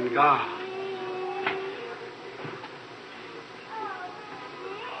in God.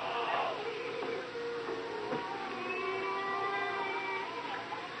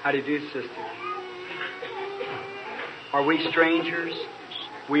 How do you do, sister? Are we strangers?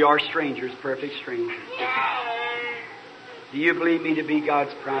 We are strangers, perfect strangers. Do you believe me to be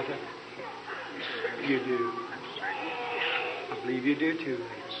God's prophet? You do. I believe you do too.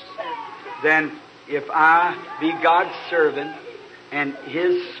 Then, if I be God's servant and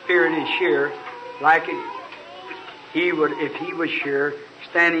His Spirit is here, like He would, if He was here,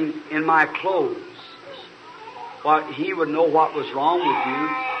 standing in my clothes, well, He would know what was wrong with you.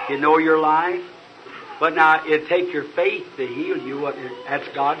 He'd know your life. But now, it'd take your faith to heal you. That's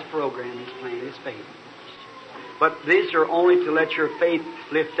God's program, His plan, His faith. But these are only to let your faith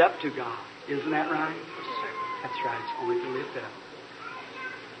lift up to God. Isn't that right? That's right. It's only to lift up.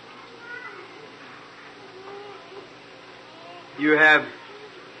 You have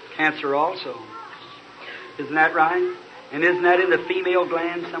cancer also. Isn't that right? And isn't that in the female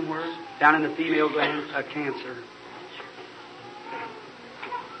gland somewhere? Down in the female gland, a cancer.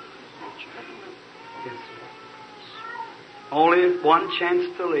 Yes. Only one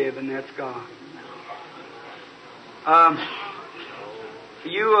chance to live, and that's God.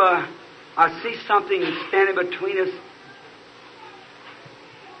 I see something standing between us.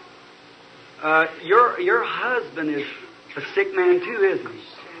 Your husband is a sick man too, isn't he?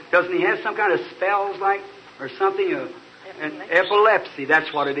 Doesn't he have some kind of spells like, or something, an epilepsy,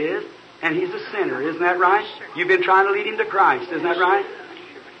 that's what it is. And he's a sinner, isn't that right? You've been trying to lead him to Christ, isn't that right?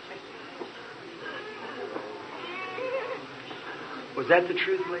 Was that the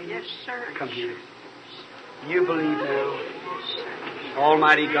truth, lady? Yes, sir. Come here. You believe now.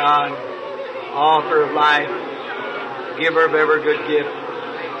 Almighty God, author of life, giver of every good gift,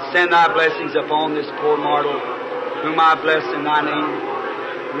 send thy blessings upon this poor mortal, whom I bless in thy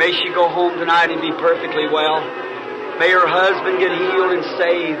name. May she go home tonight and be perfectly well. May her husband get healed and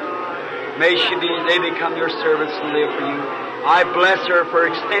saved. May they become your servants and live for you. I bless her for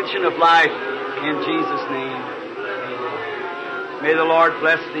extension of life in Jesus' name. Amen. May the Lord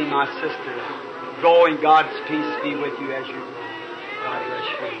bless thee, my sister. Go in God's peace be with you as you go. God bless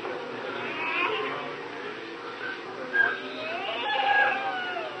you.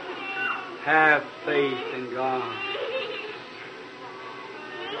 Have faith in God.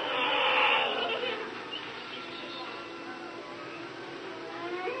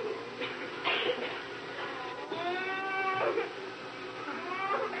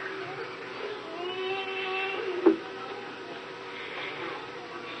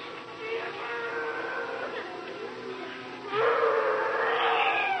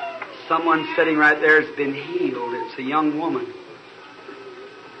 Someone sitting right there has been healed. It's a young woman.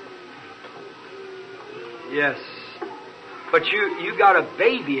 Yes. But you got a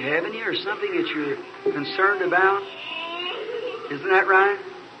baby, haven't you, or something that you're concerned about? Isn't that right?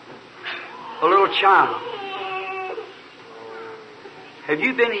 A little child. Have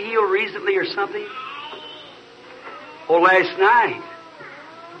you been healed recently or something? Or last night?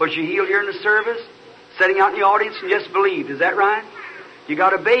 Was you healed here in the service? Sitting out in the audience and just believed. Is that right? You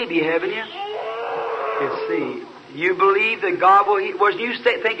got a baby, haven't you? Let's see. You believe that God will heal. Was you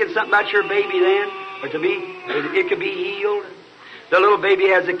thinking something about your baby then? Or it could be healed? The little baby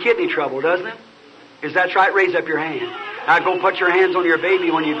has a kidney trouble, doesn't it? Is that right? Raise up your hand. Now go put your hands on your baby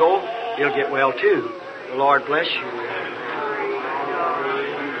when you go. He'll get well too. The Lord bless you.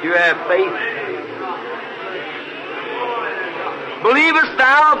 You have faith. Believest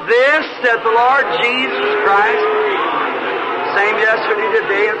thou this, that the Lord Jesus Christ, same yesterday,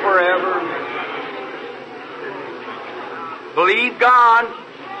 today, and forever. Believe God.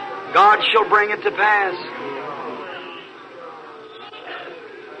 God shall bring it to pass.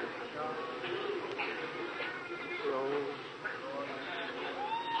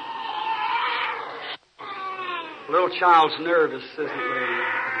 The little child's nervous, isn't it, lady?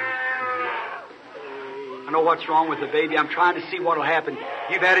 I know what's wrong with the baby. I'm trying to see what will happen.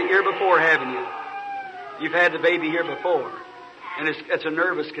 You've had it here before, haven't you? You've had the baby here before. And it's a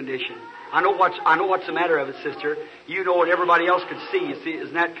nervous condition. I know what's the matter of it, sister. You know what everybody else could see. You see,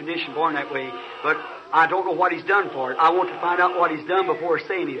 isn't that condition born that way? But I don't know what he's done for it. I want to find out what he's done before I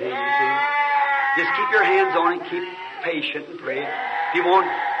say anything, you see. Just keep your hands on it, keep patient and pray. If you won't,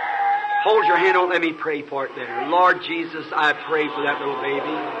 hold your hand on it, let me pray for it there. Lord Jesus, I pray for that little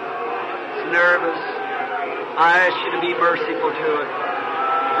baby. It's nervous. I ask you to be merciful to it.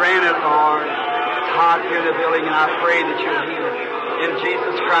 Grant it, Lord. It's hot here in the building, and I pray that you'll heal it. In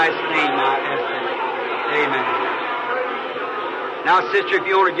Jesus Christ's name, I ask it. Amen. Now, sister, if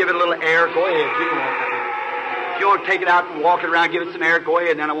you want to give it a little air, go ahead. You can walk it. If you want to take it out and walk it around, give it some air, go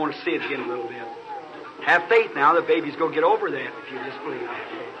ahead, and then I want to see it again a little bit. Have faith now. The baby's going to get over that if you just believe.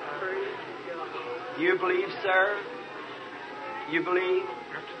 You believe, sir? You believe?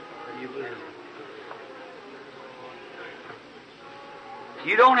 You believe.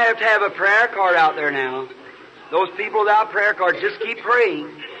 You don't have to have a prayer card out there now. Those people without prayer cards, just keep praying.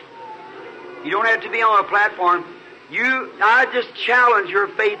 You don't have to be on a platform. I just challenge your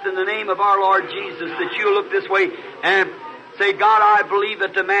faith in the name of our Lord Jesus that you'll look this way and say, God, I believe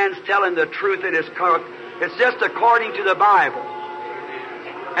that the man's telling the truth. It's just according to the Bible.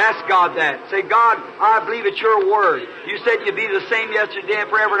 Ask God that. Say, God, I believe it's your word. You said you'd be the same yesterday and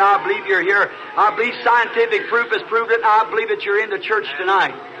forever, and I believe you're here. I believe scientific proof has proved it, and I believe that you're in the church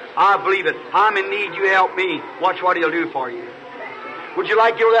tonight. I believe it. I'm in need. You help me. Watch what he'll do for you. Would you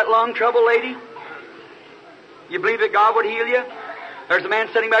like to heal that lung trouble, lady? You believe that God would heal you? There's a man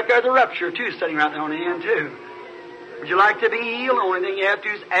sitting back there with a rupture, too, sitting right there on the end, too. Would you like to be healed? The only thing you have to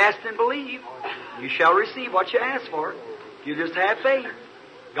do is ask and believe. You shall receive what you ask for. You just have faith.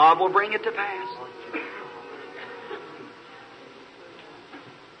 God will bring it to pass.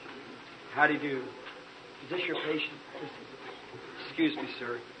 How do you do? Is this your patient? Excuse me,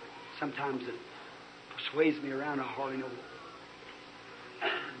 sir. Sometimes it sways me around. I hardly know.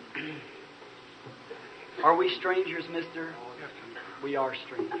 Are we strangers, mister? We are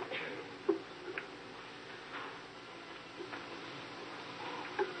strangers.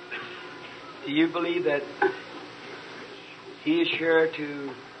 Do you believe that He is sure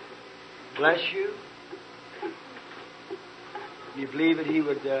to bless you? Do you believe that He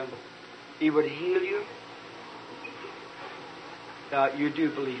would heal you? You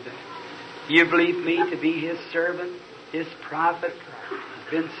do believe that. Do you believe me to be His servant, His prophet,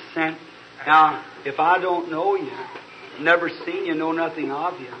 been sent? Now, if I don't know you, never seen you, know nothing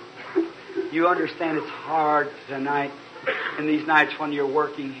of you, you understand it's hard tonight, in these nights when you're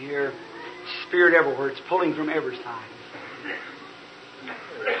working here, Spirit everywhere, it's pulling from every side.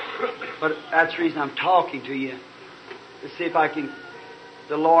 But that's the reason I'm talking to you, to see if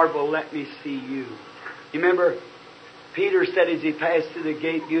the Lord will let me see you. You remember, Peter said as he passed through the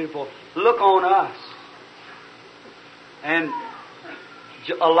gate, beautiful, look on us. And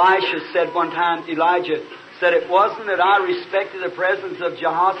Elijah said one time, Elijah said, it wasn't that I respected the presence of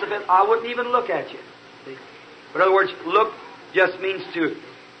Jehoshaphat, I wouldn't even look at you. See? But in other words, look just means to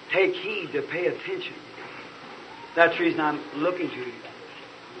take heed, to pay attention. That's the reason I'm looking to you.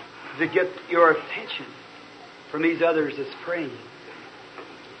 To get your attention from these others that's praying.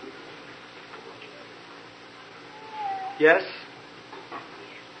 Yes?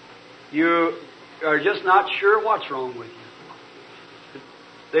 You are just not sure what's wrong with you.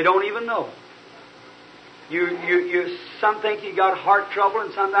 They don't even know. Some think you got heart trouble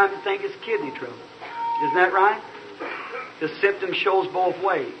and sometimes you think it's kidney trouble. Isn't that right? The symptom shows both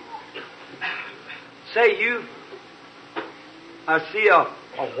ways. Say I see a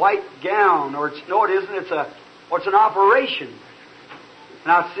white gown, or no, it isn't. It's an operation.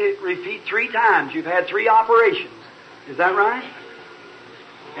 And I see it repeat 3 times. You've had 3 operations. Is that right?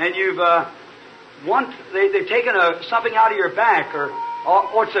 And you've they've taken something out of your back, or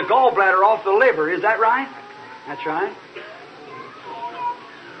it's a gallbladder off the liver. Is that right? That's right.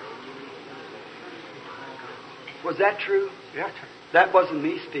 Was that true? Yes, That wasn't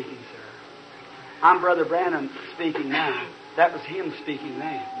me speaking, sir. I'm Brother Branham speaking now. That was him speaking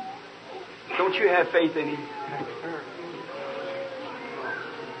then. Don't you have faith in him?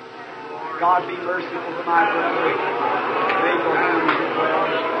 God be merciful to my brother. May your home get well.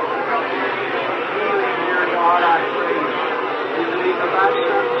 Healing, dear God, I pray. You believe that my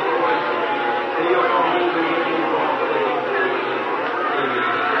son Jesus, that you'll go home and get you well.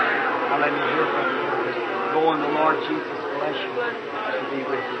 Amen. Now let me hear from you. Go and the Lord Jesus bless you and be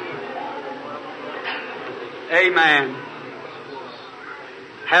with you. Amen.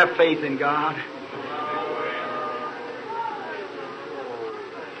 Have faith in God.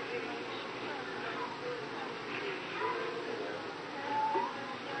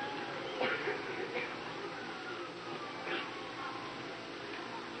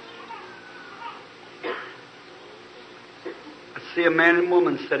 I see a man and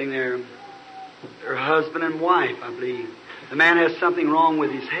woman sitting there. They're husband and wife, I believe. The man has something wrong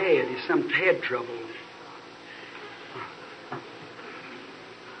with his head. He's some head trouble.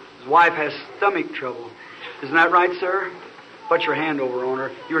 His wife has stomach trouble. Isn't that right, sir? Put your hand over on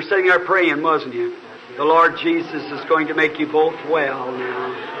her. You were sitting there praying, wasn't you? The Lord Jesus is going to make you both well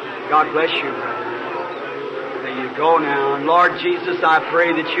now. God bless you, brother. There you go now. And Lord Jesus, I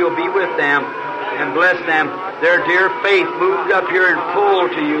pray that you'll be with them and bless them. Their dear faith moved up here and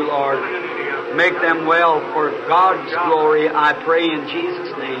pulled to you, Lord. Make them well for God's glory, I pray in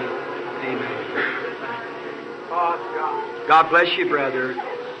Jesus' name. Amen. God bless you, brother.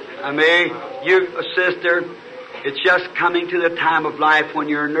 You, sister, it's just coming to the time of life when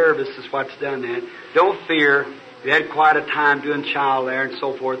you're nervous is what's done that. Don't fear. You had quite a time doing child there and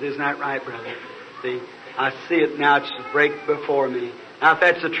so forth. Isn't that right, brother? See, I see it now. It's a break before me. Now, if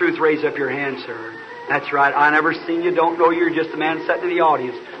that's the truth, raise up your hand, sir. That's right. I never seen you. Don't know you're just a man sitting in the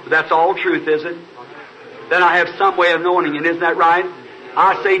audience. But that's all truth, is it? Then I have some way of knowing it. Isn't that right?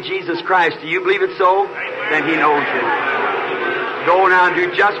 I say Jesus Christ. Do you believe it so? Then He knows you. Go now and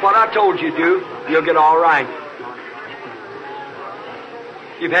do just what I told you to do. You'll get all right.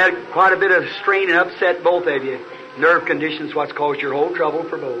 You've had quite a bit of strain and upset, both of you. Nerve conditions, what's caused your whole trouble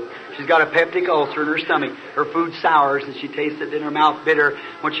for both. She's got a peptic ulcer in her stomach. Her food sours and she tastes it in her mouth bitter.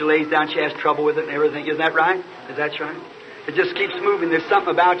 When she lays down, she has trouble with it and everything. Isn't that right? Is that right? It just keeps moving. There's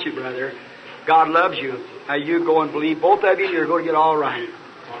something about you, brother. God loves you. Now you go and believe. Both of you, you're going to get all right.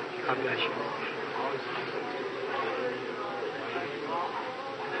 God bless you.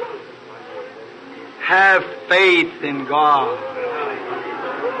 Have faith in God.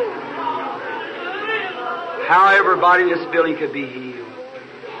 How everybody in this building could be healed.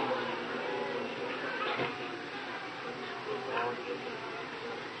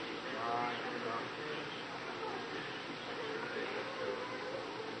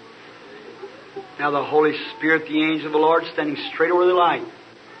 Now the Holy Spirit, the angel of the Lord, standing straight over the light.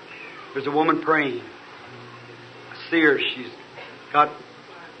 There's a woman praying. I see her. She's got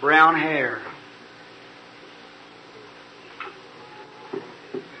brown hair.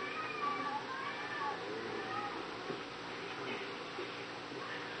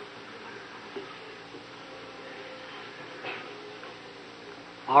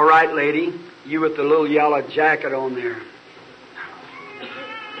 All right, lady. You with the little yellow jacket on there.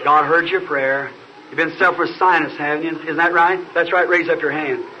 God heard your prayer. You've been suffering with sinus, haven't you? Isn't that right? That's right. Raise up your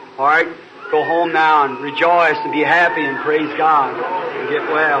hand. All right. Go home now and rejoice and be happy and praise God and get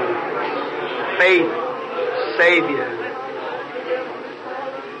well. Faith save you.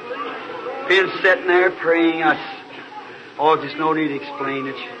 Been sitting there praying. There's no need to explain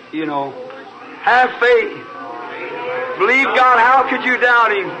it. You know, have faith. Believe God. How could you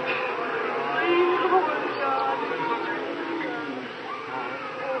doubt Him?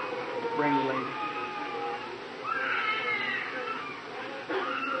 Bring the lady.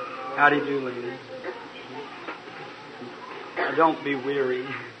 How do you do, lady? Now, don't be weary.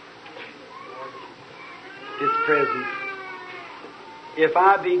 His presence. If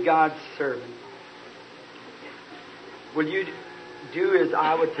I be God's servant, will you do as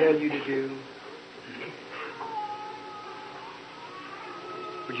I would tell you to do?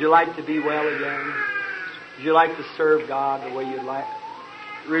 Would you like to be well again? Would you like to serve God the way you'd like?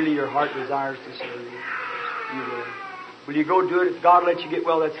 Really, your heart desires to serve Him. You will. Will you go do it? If God lets you get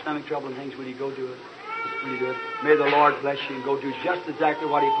well, that stomach trouble and things, will you go do it? Will you do it? May the Lord bless you and go do just exactly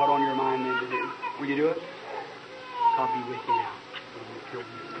what He put on your mind then to do. Will you do it? God be with you now.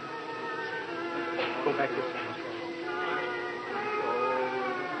 Go back this way.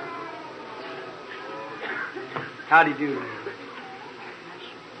 How do you do, lady?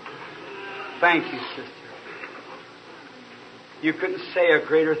 Thank you, sister. You couldn't say a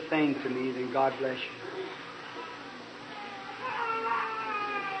greater thing to me than God bless you.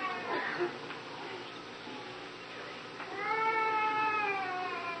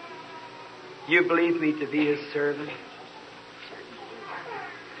 You believe me to be His servant?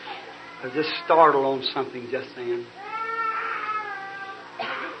 I was just startled on something just then.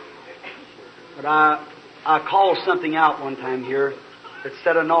 But I called something out one time here that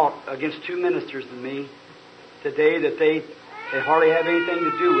said a naught against two ministers and me today that they hardly have anything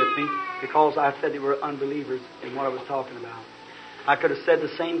to do with me because I said they were unbelievers in what I was talking about. I could have said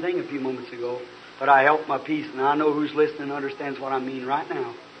the same thing a few moments ago, but I held my peace, and I know who's listening and understands what I mean right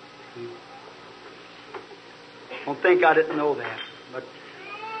now. Don't think I didn't know that, but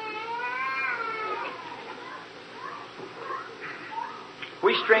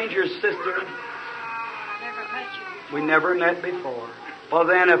we strangers, sister, we never met before. Well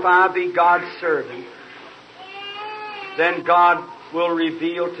then, if I be God's servant, then God will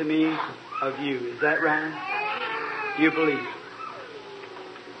reveal to me of you. Is that right? You believe.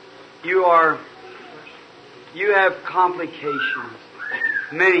 You have complications.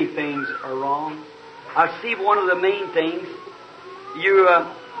 Many things are wrong. I see one of the main things.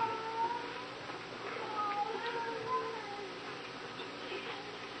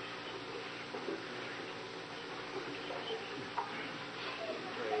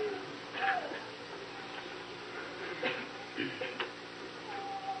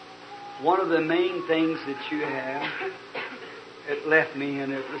 One of the main things that you have, it left me,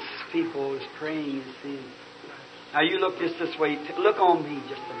 and it was people was praying and seeing. Now you look just this way. Look on me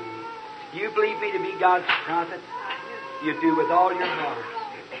just a minute. You believe me to be God's prophet? You do with all your heart.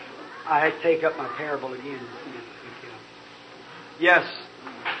 I take up my parable again. Yes,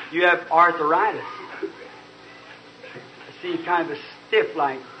 you have arthritis. I see kind of a stiff,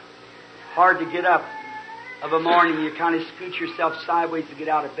 like hard to get up of a morning. You kind of scoot yourself sideways to get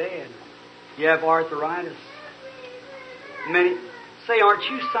out of bed. You have arthritis. Many say, aren't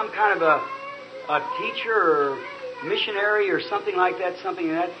you some kind of a teacher or missionary or something like that, something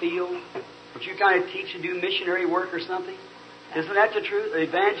in that field? Would you kind of teach and do missionary work or something? Isn't that the truth?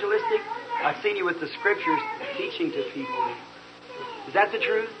 Evangelistic? I've seen you with the scriptures teaching to people. Is that the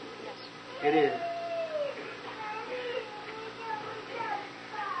truth? Yes. It is.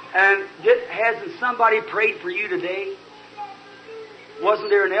 And hasn't somebody prayed for you today? Wasn't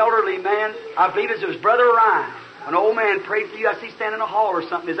there an elderly man? I believe it was Brother Ryan. An old man prayed for you. I see standing in a hall or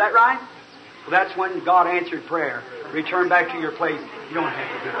something. Is that right? Well, that's when God answered prayer. Return back to your place. You don't have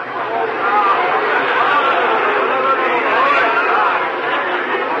to do that.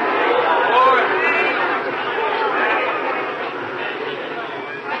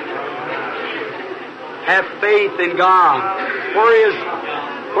 Have faith in God. Where's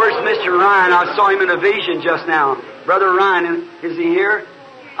Mr. Ryan? I saw him in a vision just now. Brother Ryan, is he here?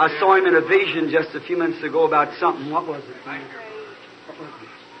 I saw him in a vision just a few minutes ago about something. What was it? What was it?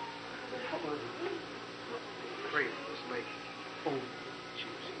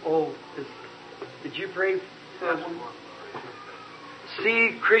 Oh, did you pray for that one?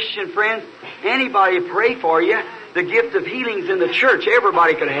 See, Christian friends, anybody pray for you. The gift of healing's in the church.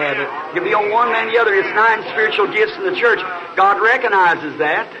 Everybody could have it. It could be on one man or the other. It's 9 spiritual gifts in the church. God recognizes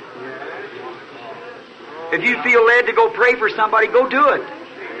that. If you feel led to go pray for somebody, go do it.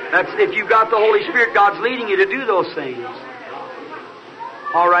 That's if you've got the Holy Spirit, God's leading you to do those things.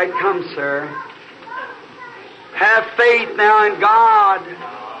 All right, come, sir. Have faith now in God.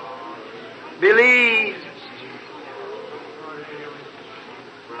 Believe.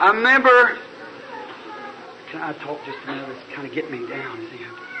 I remember. Can I talk just a minute? It's kind of getting me down.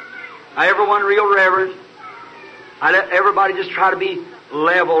 Everyone real reverent. I let everybody just try to be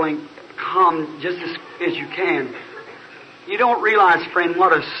level and calm just as you can. You don't realize, friend,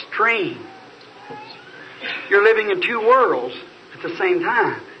 what a strain. You're living in two worlds at the same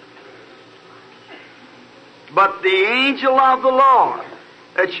time. But the angel of the Lord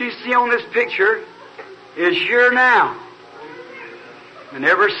that you see on this picture is here now. And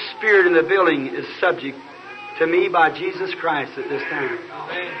every spirit in the building is subject to me by Jesus Christ at this time.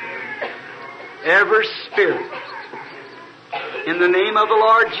 Every spirit. In the name of the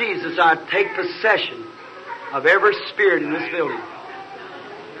Lord Jesus, I take possession of every spirit in this building.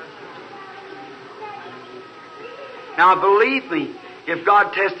 Now believe me, if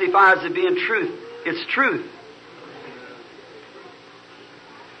God testifies it being truth, it's truth.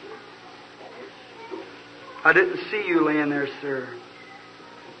 I didn't see you laying there, sir.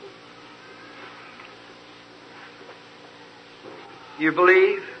 You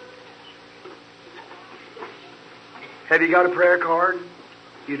believe? Have you got a prayer card?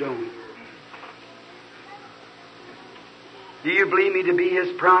 You don't. Do you believe me to be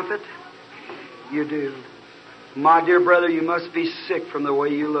His prophet? You do. My dear brother, you must be sick from the way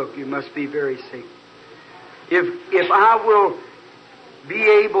you look. You must be very sick. If I will be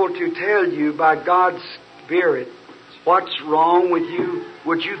able to tell you by God's Spirit what's wrong with you,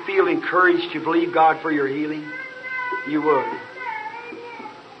 would you feel encouraged to believe God for your healing? You would.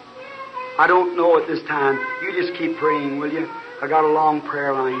 I don't know at this time. You just keep praying, will you? I got a long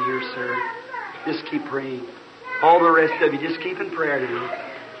prayer line here, sir. Just keep praying. All the rest of you, just keep in prayer now.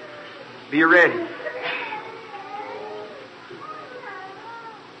 Be ready.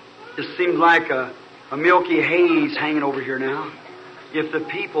 It seems like a milky haze hanging over here now. If the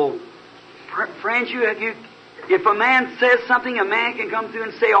people, friends, if a man says something, a man can come through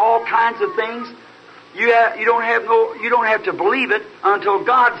and say all kinds of things. You don't have to believe it until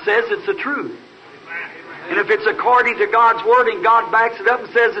God says it's the truth. And if it's according to God's Word and God backs it up and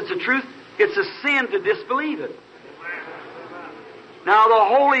says it's the truth, it's a sin to disbelieve it. Now the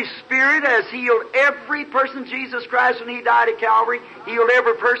Holy Spirit has healed every person. Jesus Christ, when He died at Calvary, healed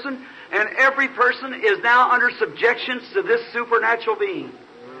every person, and every person is now under subjection to this supernatural being.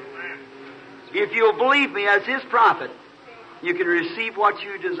 If you'll believe me as His prophet, you can receive what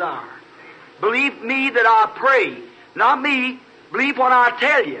you desire. Believe me that I pray. Not me. Believe what I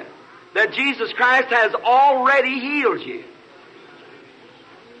tell you. That Jesus Christ has already healed you.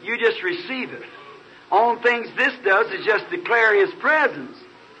 You just receive it. All things this does is just declare His presence.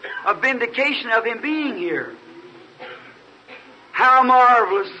 A vindication of Him being here. How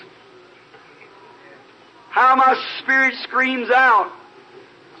marvelous. How my spirit screams out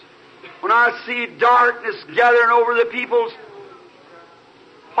when I see darkness gathering over the people's.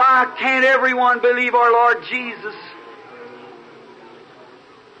 Why can't everyone believe our Lord Jesus?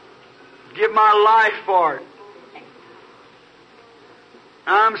 Give my life for it.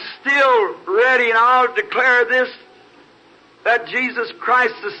 I'm still ready, and I'll declare this, that Jesus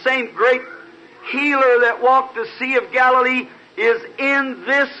Christ, the same great healer that walked the Sea of Galilee, is in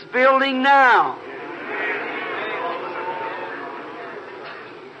this building now.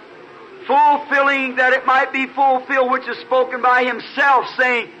 Fulfilling that it might be fulfilled, which is spoken by Himself,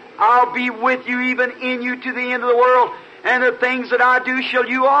 saying, I'll be with you, even in you, to the end of the world, and the things that I do shall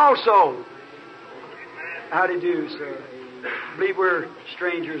you also. How do you do, sir? I believe we're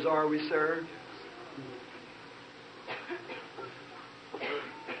strangers, are we, sir?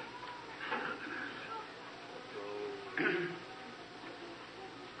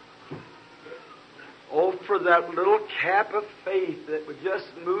 Oh, for that little cap of faith that would just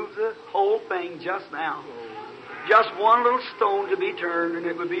move the whole thing just now. Just one little stone to be turned and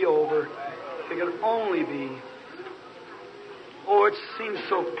it would be over. If it could only be. Oh, it seems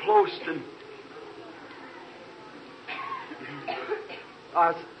so close to...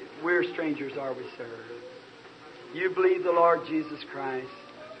 We're strangers, are we, sir? You believe the Lord Jesus Christ?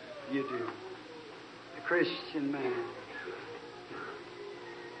 You do. A Christian man.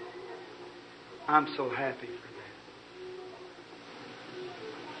 I'm so happy for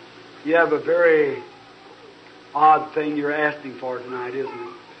You have a very odd thing you're asking for tonight, isn't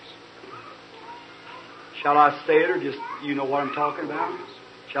it? Shall I say it, or just you know what I'm talking about?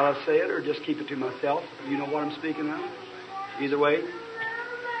 Shall I say it, or just keep it to myself? You know what I'm speaking of? Either way.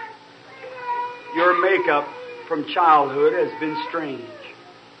 Your makeup from childhood has been strange.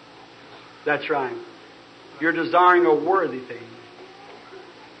 That's right. You're desiring a worthy thing.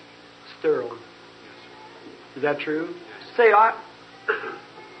 Sterile. Is that true? Say,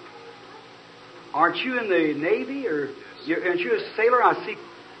 aren't you in the Navy, or aren't you a sailor? I see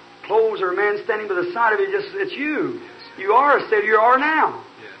clothes or a man standing by the side of you. It's you. You are a sailor. You are now.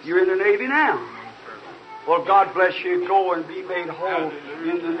 You're in the Navy now. Well, God bless you. Go and be made whole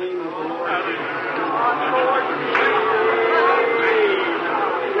in the name of the Lord.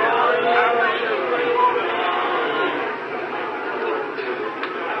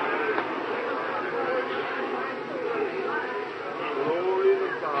 Glory to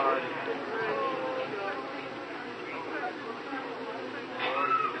God.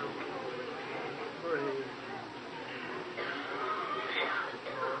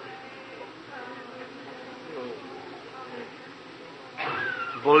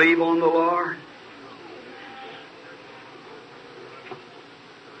 Believe on the Lord.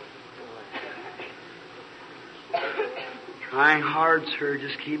 Trying hard, sir.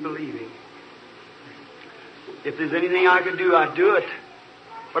 Just keep believing. If there's anything I can do, I'd do it.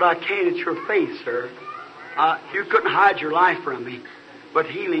 But I can't. It's your faith, sir. You couldn't hide your life from me. But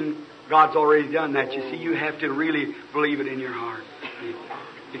healing, God's already done that. You see, you have to really believe it in your heart.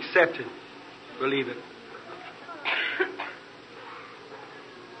 Accept it. Believe it.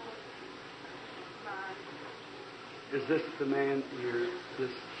 Is this the man here?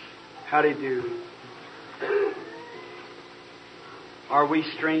 How do you do? Are we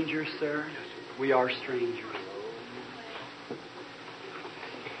strangers, sir? We are strangers.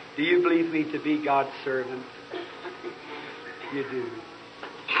 Do you believe me to be God's servant? You do.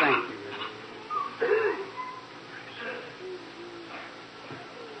 Thank you.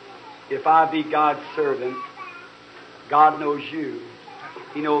 If I be God's servant, God knows you.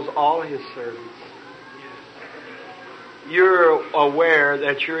 He knows all His servants. You're aware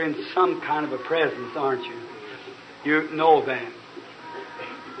that you're in some kind of a presence, aren't you? You know that.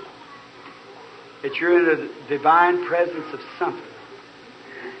 That you're in a divine presence of something.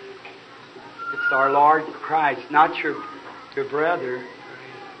 It's our Lord Christ, not your brother,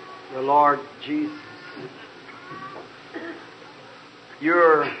 the Lord Jesus.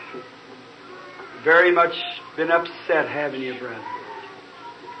 You're very much been upset, haven't you, brother?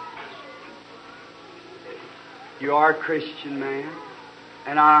 You are a Christian man,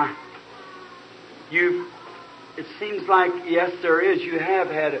 and it seems like, yes, there is. You have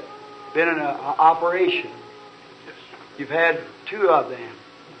been in an operation. You've had 2 of them,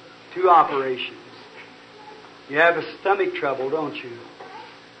 2 operations. You have a stomach trouble, don't you?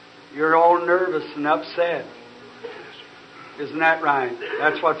 You're all nervous and upset. Isn't that right?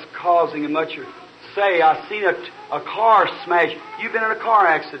 That's what's causing much. Say, I seen a car smash. You've been in a car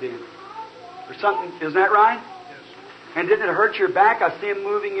accident or something. Isn't that right? And didn't it hurt your back? I see him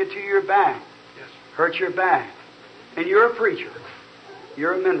moving you to your back. Yes. Hurt your back. And you're a preacher.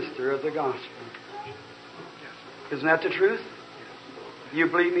 You're a minister of the gospel. Yes. Isn't that the truth? Yes. You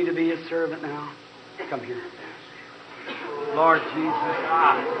believe me to be His servant now? Come here. Lord Jesus,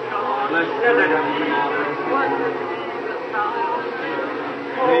 bless everyone now.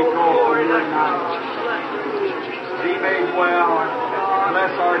 Take over your knowledge. Be made well.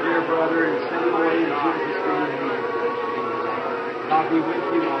 Bless our dear brother and send him away in Jesus' name. God be with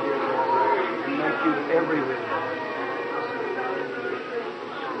you, my dear brother, and make you everywhere.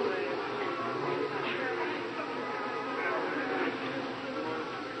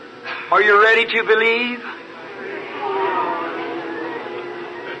 Are you ready to believe?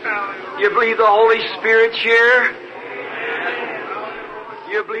 You believe the Holy Spirit's here?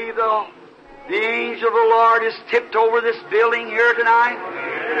 You believe the angel of the Lord is tipped over this building here tonight?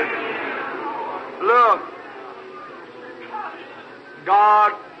 Look.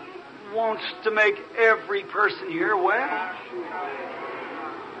 God wants to make every person here well.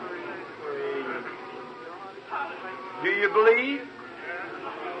 Do you believe?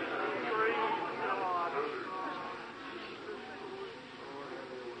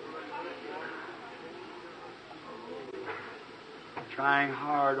 Trying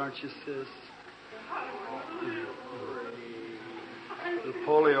hard, aren't you, sis? The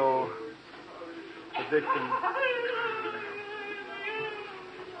polio, the victim.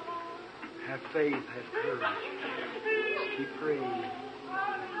 Have faith, have courage. Just keep praying.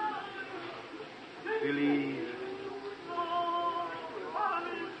 Believe.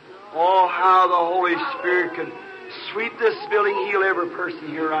 Oh, how the Holy Spirit could sweep this building, heal every person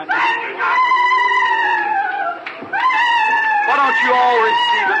here right now. Why don't you all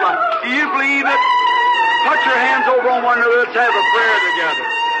receive it? Do you believe it? Put your hands over on one another. Let's have a prayer together.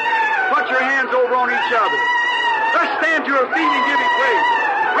 Put your hands over on each other. Let's stand to our feet and give Him praise.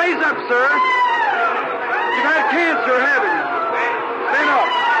 Raise up, sir. You've had cancer, haven't you?